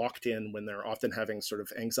that they're locked in when they're often having sort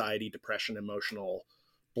of anxiety, depression, emotional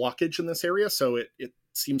blockage in this area. So it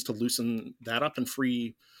seems to loosen that up and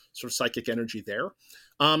free sort of psychic energy there.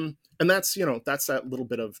 And that's, that's that little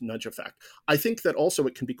bit of nudge effect. I think that also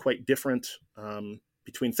it can be quite different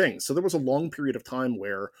between things. So there was a long period of time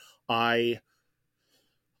where I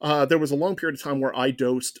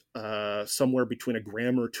dosed somewhere between a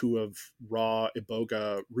gram or two of raw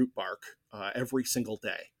iboga root bark every single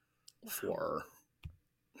day for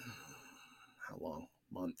how long?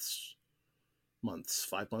 Months,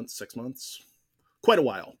 5 months, 6 months, quite a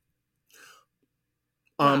while.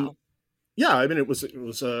 Wow. Yeah, I mean, it was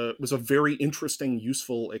a very interesting,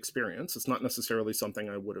 useful experience. It's not necessarily something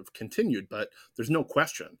I would have continued, but there's no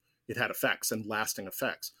question it had effects and lasting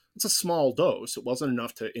effects. It's a small dose. It wasn't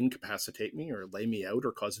enough to incapacitate me or lay me out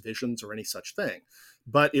or cause visions or any such thing,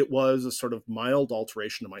 but it was a sort of mild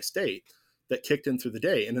alteration of my state that kicked in through the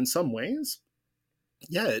day. And in some ways,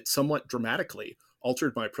 yeah, it somewhat dramatically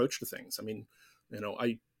altered my approach to things. I mean,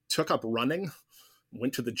 I took up running,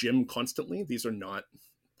 went to the gym constantly. These are not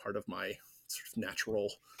part of my sort of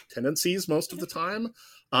natural tendencies most of the time.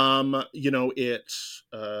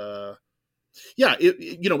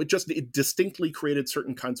 It distinctly created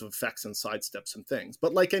certain kinds of effects and sidesteps and things.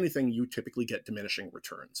 But like anything, you typically get diminishing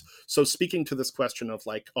returns. So speaking to this question of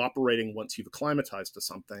like operating once you've acclimatized to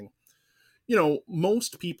something,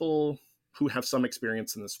 most people who have some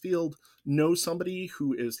experience in this field know somebody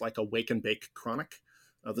who is like a wake and bake chronic.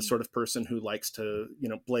 The sort of person who likes to,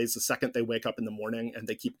 blaze the second they wake up in the morning and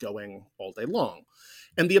they keep going all day long.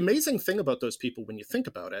 And the amazing thing about those people, when you think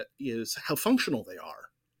about it, is how functional they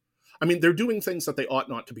are. I mean, they're doing things that they ought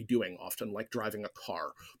not to be doing often, like driving a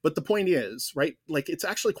car. But the point is, right, like it's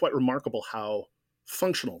actually quite remarkable how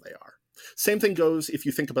functional they are. Same thing goes if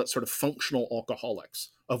you think about sort of functional alcoholics,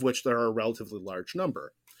 of which there are a relatively large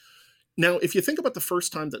number. Now, if you think about the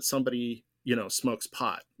first time that somebody smokes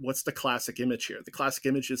pot, what's the classic image here? The classic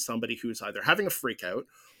image is somebody who's either having a freak out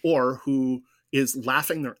or who is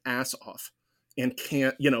laughing their ass off and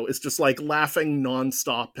can't, is just like laughing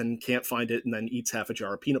nonstop and can't find it and then eats half a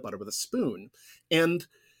jar of peanut butter with a spoon. And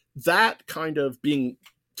that kind of being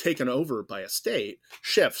taken over by a state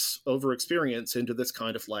shifts over experience into this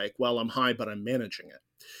kind of like, well, I'm high, but I'm managing it.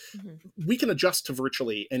 Mm-hmm. We can adjust to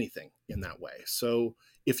virtually anything in that way. So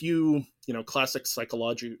if you, classic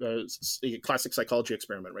psychology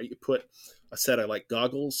experiment, right? You put a set of like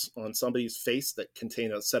goggles on somebody's face that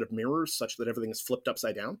contain a set of mirrors such that everything is flipped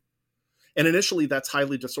upside down. And initially that's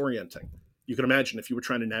highly disorienting. You can imagine if you were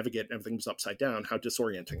trying to navigate and everything was upside down, how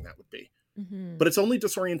disorienting that would be. Mm-hmm. But it's only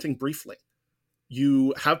disorienting briefly.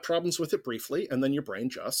 You have problems with it briefly, and then your brain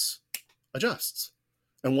just adjusts.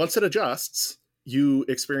 And once it adjusts, you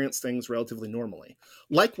experience things relatively normally.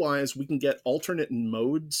 Likewise, we can get alternate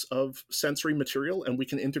modes of sensory material, and we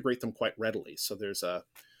can integrate them quite readily. So there's a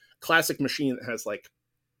classic machine that has like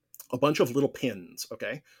a bunch of little pins,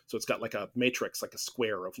 okay? So it's got like a matrix, like a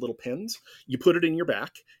square of little pins. You put it in your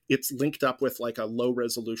back. It's linked up with like a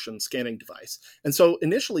low-resolution scanning device. And so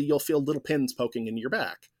initially, you'll feel little pins poking into your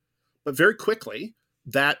back. But very quickly,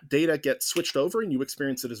 that data gets switched over and you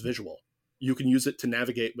experience it as visual. You can use it to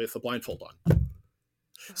navigate with a blindfold on.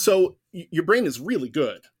 So your brain is really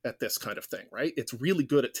good at this kind of thing, right? It's really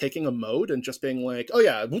good at taking a mode and just being like, oh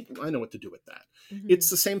yeah, I know what to do with that. Mm-hmm. It's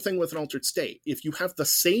the same thing with an altered state. If you have the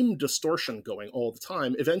same distortion going all the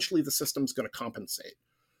time, eventually the system's going to compensate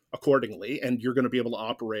accordingly, and you're going to be able to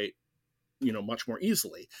operate much more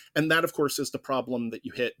easily. And that, of course, is the problem that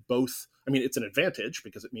you hit both. I mean, it's an advantage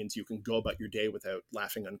because it means you can go about your day without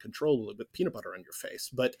laughing uncontrollably with peanut butter on your face.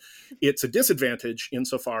 But it's a disadvantage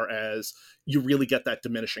insofar as you really get that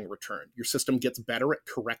diminishing return. Your system gets better at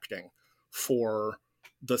correcting for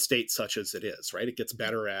the state such as it is, right? It gets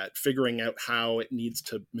better at figuring out how it needs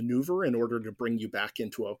to maneuver in order to bring you back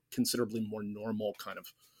into a considerably more normal kind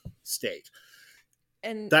of state.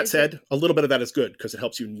 And that said, a little bit of that is good because it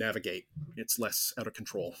helps you navigate. It's less out of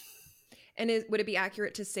control. And would it be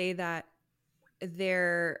accurate to say that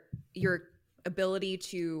your ability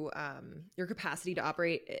to, your capacity to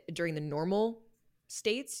operate during the normal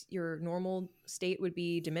states, your normal state would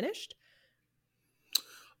be diminished?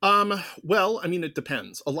 Well, I mean, it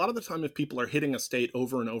depends. A lot of the time, if people are hitting a state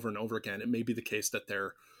over and over and over again, it may be the case that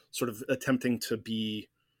they're sort of attempting to be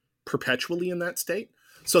perpetually in that state.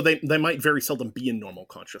 So they might very seldom be in normal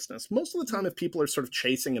consciousness. Most of the time, if people are sort of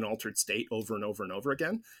chasing an altered state over and over and over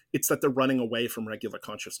again, it's that they're running away from regular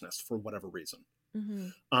consciousness for whatever reason. Mm-hmm.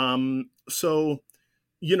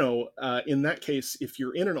 In that case, if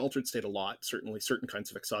you're in an altered state a lot, certainly certain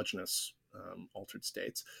kinds of exogenous altered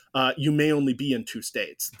states, you may only be in two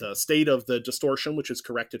states: the state of the distortion, which is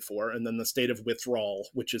corrected for, and then the state of withdrawal,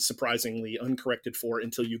 which is surprisingly uncorrected for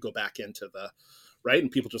until you go back into the right,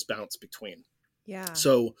 and people just bounce between. Yeah.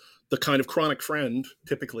 So the kind of chronic friend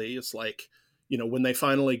typically is like, when they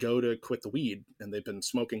finally go to quit the weed and they've been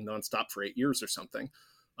smoking nonstop for 8 years or something,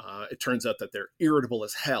 it turns out that they're irritable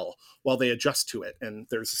as hell while they adjust to it. And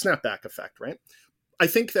there's a snapback effect, right? I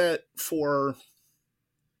think that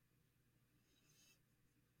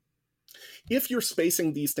if you're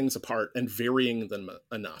spacing these things apart and varying them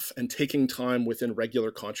enough and taking time within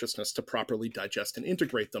regular consciousness to properly digest and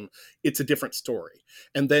integrate them, it's a different story.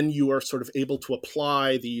 And then you are sort of able to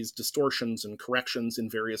apply these distortions and corrections in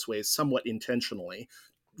various ways, somewhat intentionally,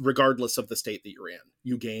 regardless of the state that you're in.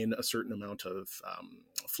 You gain a certain amount of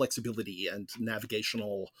flexibility and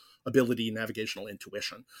navigational ability, navigational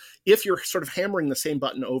intuition. If you're sort of hammering the same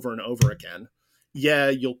button over and over again, yeah,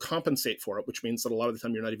 you'll compensate for it, which means that a lot of the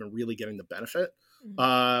time you're not even really getting the benefit.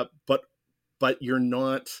 Mm-hmm. But you're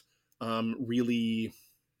not really,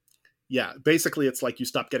 basically it's like you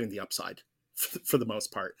stop getting the upside for the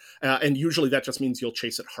most part. And usually that just means you'll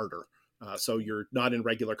chase it harder. So you're not in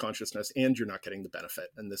regular consciousness and you're not getting the benefit.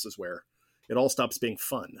 And this is where it all stops being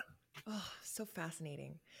fun. Oh, so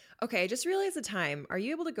fascinating. Okay, I just realized the time. Are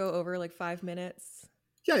you able to go over like 5 minutes?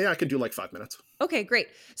 Yeah, I could do like 5 minutes. Okay, great.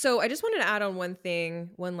 So I just wanted to add on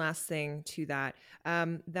one last thing to that,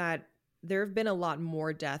 that there have been a lot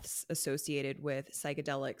more deaths associated with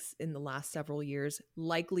psychedelics in the last several years,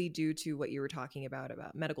 likely due to what you were talking about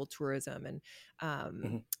medical tourism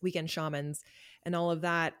and weekend shamans and all of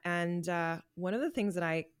that. And one of the things that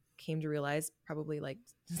I came to realize, probably like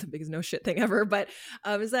the biggest no shit thing ever, but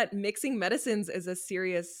is that mixing medicines is a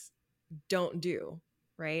serious don't do.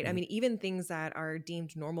 Right. I mean, even things that are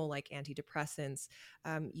deemed normal, like antidepressants,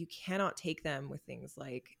 you cannot take them with things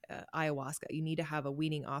like ayahuasca. You need to have a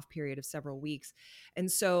weaning off period of several weeks.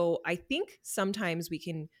 And so I think sometimes we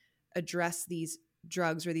can address these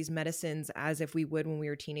drugs or these medicines as if we would when we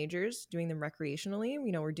were teenagers, doing them recreationally.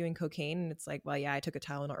 We're doing cocaine and it's like, well, yeah, I took a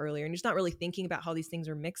Tylenol earlier. And you're just not really thinking about how these things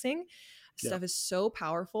are mixing. Stuff is so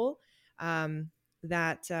powerful.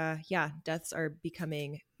 That deaths are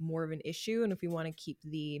becoming more of an issue. And if we want to keep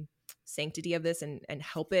the sanctity of this and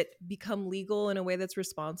help it become legal in a way that's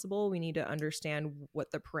responsible, we need to understand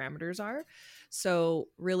what the parameters are. So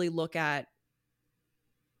really look at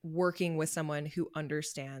working with someone who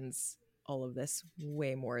understands all of this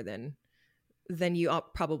way more than you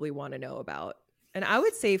probably want to know about. And I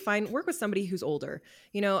would say work with somebody who's older.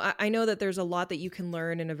 I know that there's a lot that you can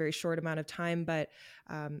learn in a very short amount of time, but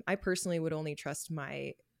I personally would only trust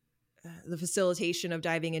the facilitation of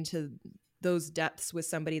diving into those depths with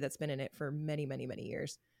somebody that's been in it for many, many, many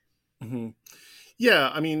years. Mm-hmm. Yeah,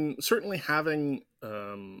 I mean, certainly having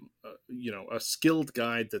a skilled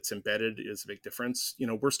guide that's embedded is a big difference.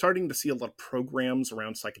 We're starting to see a lot of programs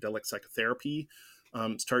around psychedelic psychotherapy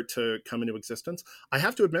start to come into existence. I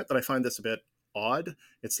have to admit that I find this a bit odd.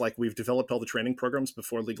 It's like we've developed all the training programs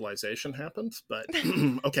before legalization happened, but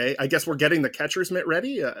okay, I guess we're getting the catcher's mitt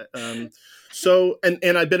ready. So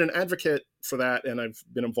I've been an advocate for that, and I've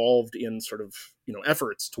been involved in sort of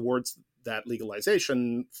efforts towards that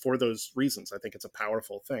legalization for those reasons. I think it's a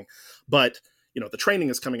powerful thing, but the training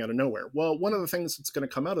is coming out of nowhere. Well, one of the things that's going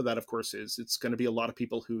to come out of that, of course, is it's going to be a lot of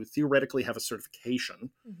people who theoretically have a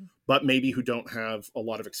certification, but maybe who don't have a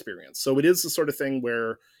lot of experience. So it is the sort of thing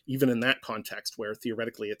where, even in that context, where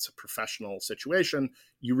theoretically it's a professional situation,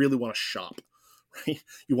 you really want to shop, right?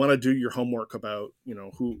 You want to do your homework about,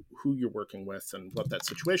 who you're working with and what that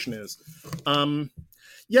situation is. I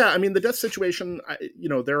mean, the death situation,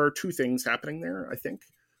 there are two things happening there, I think.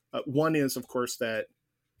 One is, of course, that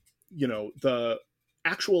the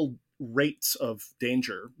actual rates of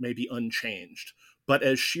danger may be unchanged, but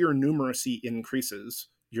as sheer numeracy increases,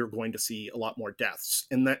 you're going to see a lot more deaths.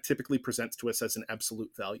 And that typically presents to us as an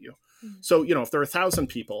absolute value. So, if there are 1,000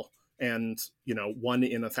 people and, 1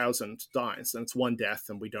 in 1,000 dies, then it's one death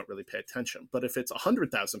and we don't really pay attention. But if it's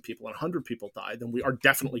 100,000 people and 100 people die, then we are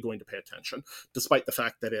definitely going to pay attention, despite the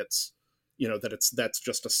fact that it's that's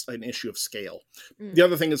just an issue of scale. The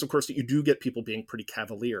other thing is, of course, that you do get people being pretty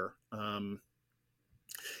cavalier. When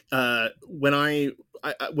I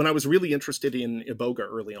was really interested in Iboga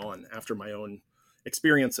early on, after my own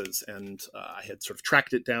experiences, and I had sort of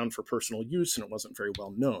tracked it down for personal use, and it wasn't very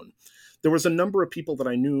well known, there was a number of people that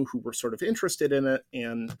I knew who were sort of interested in it.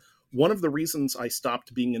 And one of the reasons I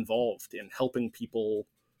stopped being involved in helping people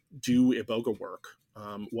do Iboga work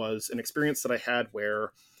was an experience that I had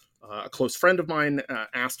where a close friend of mine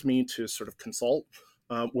asked me to sort of consult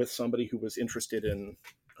with somebody who was interested in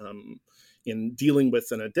in dealing with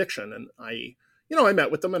an addiction. And I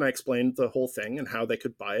met with them and I explained the whole thing and how they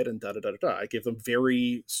could buy it and da-da-da-da-da. I gave them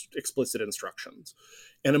very explicit instructions.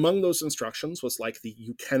 And among those instructions was like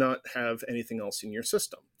you cannot have anything else in your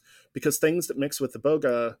system because things that mix with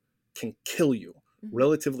iboga can kill you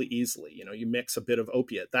relatively easily. You mix a bit of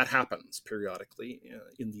opiate. That happens periodically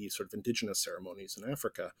in the sort of indigenous ceremonies in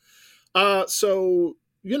Africa. So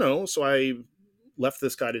I left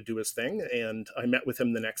this guy to do his thing, and I met with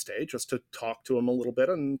him the next day just to talk to him a little bit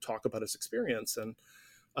and talk about his experience. And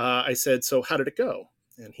I said, so how did it go?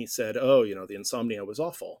 And he said, oh, the insomnia was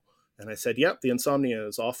awful. And I said, yep, the insomnia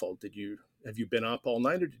is awful. Have you been up all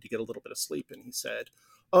night or did you get a little bit of sleep? And he said,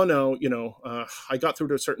 oh no, I got through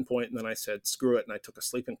to a certain point and then I said, screw it. And I took a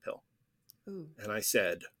sleeping pill. Ooh. And I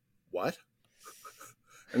said, what?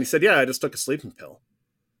 And he said, yeah, I just took a sleeping pill.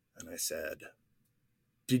 And I said,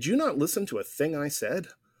 did you not listen to a thing I said?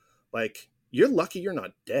 Like, you're lucky you're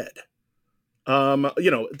not dead.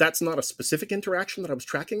 That's not a specific interaction that I was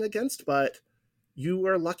tracking against, but you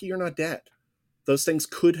are lucky you're not dead. Those things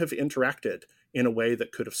could have interacted in a way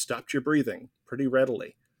that could have stopped your breathing pretty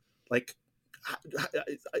readily. Like,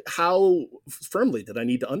 how firmly did I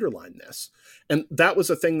need to underline this? And that was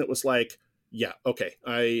a thing that was like, yeah, okay.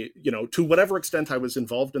 To whatever extent I was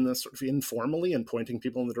involved in this sort of informally and pointing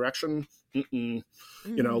people in the direction, no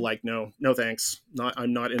thanks.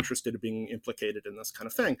 I'm not interested in being implicated in this kind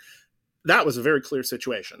of thing. That was a very clear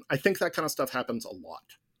situation. I think that kind of stuff happens a lot.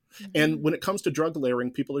 Mm-hmm. And when it comes to drug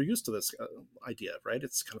layering, people are used to this idea, right?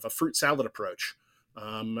 It's kind of a fruit salad approach.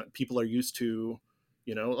 People are used to,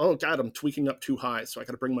 oh God, I'm tweaking up too high, so I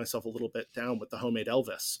got to bring myself a little bit down with the homemade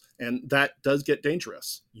Elvis. And that does get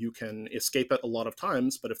dangerous. You can escape it a lot of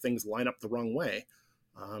times, but if things line up the wrong way,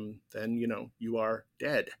 then, you are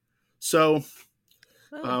dead. So,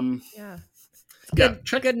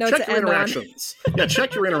 check your interactions.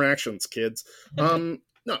 Check your interactions, kids.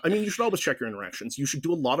 No, you should always check your interactions. You should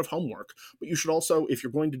do a lot of homework, but you should also, if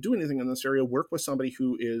you're going to do anything in this area, work with somebody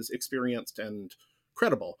who is experienced and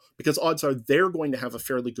credible, because odds are they're going to have a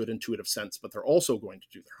fairly good intuitive sense, but they're also going to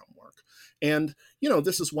do their homework. And,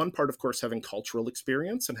 this is one part, of course, having cultural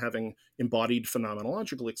experience and having embodied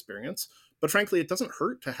phenomenological experience. But frankly, it doesn't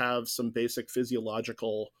hurt to have some basic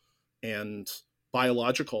physiological and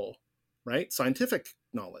biological, right, scientific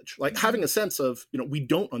knowledge, like having a sense of, we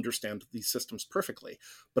don't understand these systems perfectly,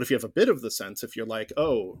 but if you have a bit of the sense, if you're like,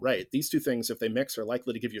 oh, right, these two things, if they mix, are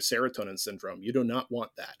likely to give you serotonin syndrome, you do not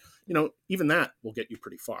want that, even that will get you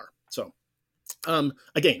pretty far. So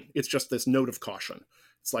again, it's just this note of caution.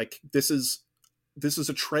 It's like, this is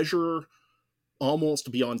a treasure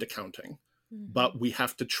almost beyond accounting, but we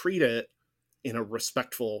have to treat it in a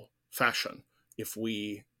respectful fashion. If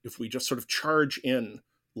we just sort of charge in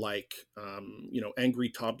like, angry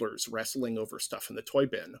toddlers wrestling over stuff in the toy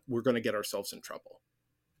bin, we're going to get ourselves in trouble.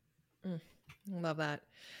 Love that.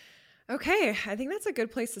 Okay. I think that's a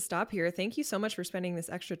good place to stop here. Thank you so much for spending this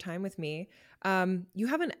extra time with me. You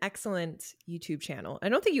have an excellent YouTube channel. I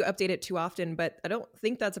don't think you update it too often, but I don't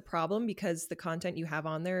think that's a problem because the content you have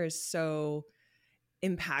on there is so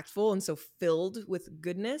impactful and so filled with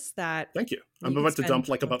goodness that... Thank you. I'm about to dump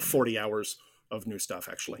like about 40 hours of new stuff,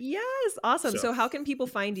 actually. Yes. Awesome. So how can people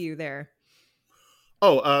find you there?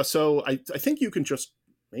 So I think you can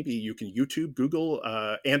YouTube, Google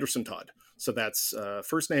Anderson Todd. So that's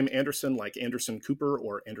first name Anderson, like Anderson Cooper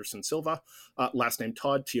or Anderson Silva. Last name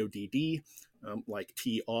Todd, Todd, like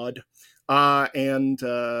T-Odd.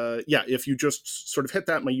 If you just sort of hit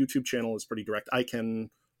that, my YouTube channel is pretty direct. I can,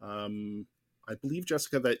 I believe,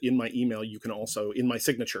 Jessica, that in my email, you can also, in my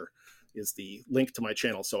signature, is the link to my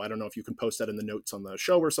channel. So I don't know if you can post that in the notes on the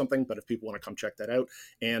show or something, but if people want to come check that out.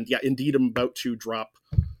 And yeah, indeed, I'm about to drop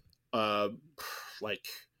like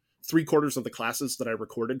 3/4 of the classes that I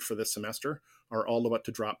recorded for this semester are all about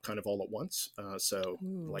to drop kind of all at once.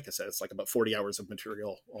 Like I said, it's like about 40 hours of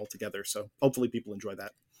material altogether. So hopefully people enjoy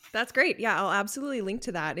that. That's great. Yeah, I'll absolutely link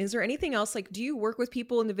to that. Is there anything else? Like, do you work with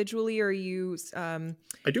people individually or are you... I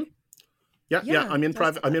do. Yeah. I'm in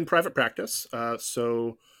private practice.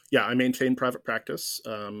 I maintain private practice,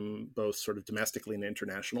 both sort of domestically and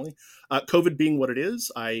internationally. COVID being what it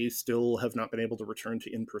is, I still have not been able to return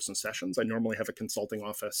to in-person sessions. I normally have a consulting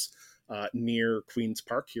office near Queen's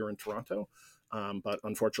Park here in Toronto. But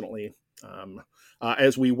unfortunately,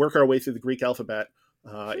 as we work our way through the Greek alphabet,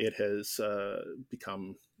 it has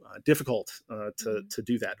become difficult to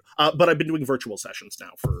do that. But I've been doing virtual sessions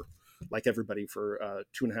now for... like everybody for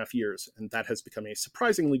 2.5 years. And that has become a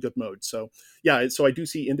surprisingly good mode. So yeah, so I do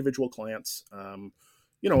see individual clients, and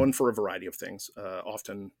for a variety of things,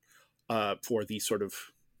 often for the sort of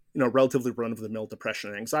relatively run-of-the-mill depression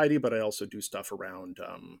and anxiety, but I also do stuff around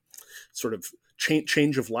sort of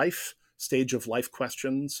change of life, stage of life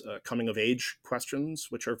questions, coming of age questions,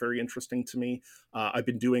 which are very interesting to me. I've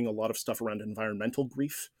been doing a lot of stuff around environmental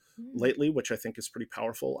grief lately, which I think is pretty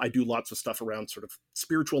powerful. I do lots of stuff around sort of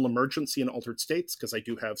spiritual emergency and altered states, because I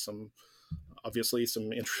do have obviously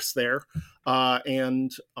some interest there.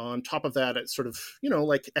 And on top of that, it's sort of,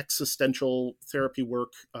 like existential therapy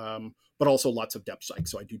work, but also lots of depth psych.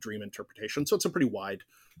 So I do dream interpretation. So it's a pretty wide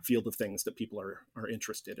field of things that people are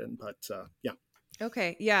interested in. But yeah.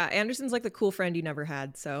 Okay. Yeah. Anderson's like the cool friend you never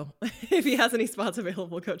had. So if he has any spots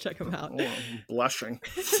available, go check him out. Oh, I'm blushing.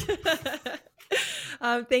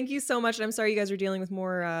 Thank you so much. I'm sorry you guys are dealing with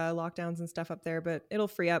more lockdowns and stuff up there, but it'll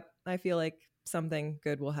free up. I feel like something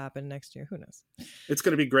good will happen next year. Who knows? It's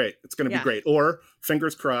going to be great. It's going to be great. Or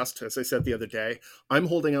fingers crossed, as I said the other day, I'm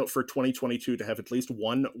holding out for 2022 to have at least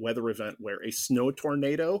one weather event where a snow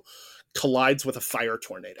tornado collides with a fire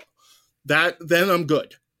tornado. Then I'm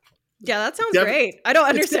good. Yeah, that sounds great. I don't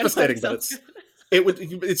understand. It's devastating,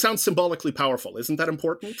 but it sounds symbolically powerful. Isn't that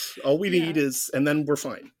important? All we need is, and then we're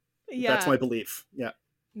fine. Yeah. That's my belief. Yeah.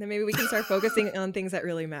 Then maybe we can start focusing on things that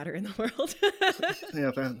really matter in the world. Yeah,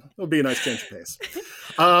 that would be a nice change of pace.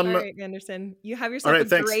 All right, Anderson. You have yourself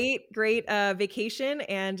great vacation,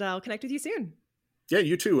 and I'll connect with you soon. Yeah,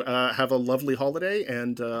 you too. Have a lovely holiday,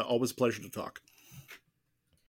 and always a pleasure to talk.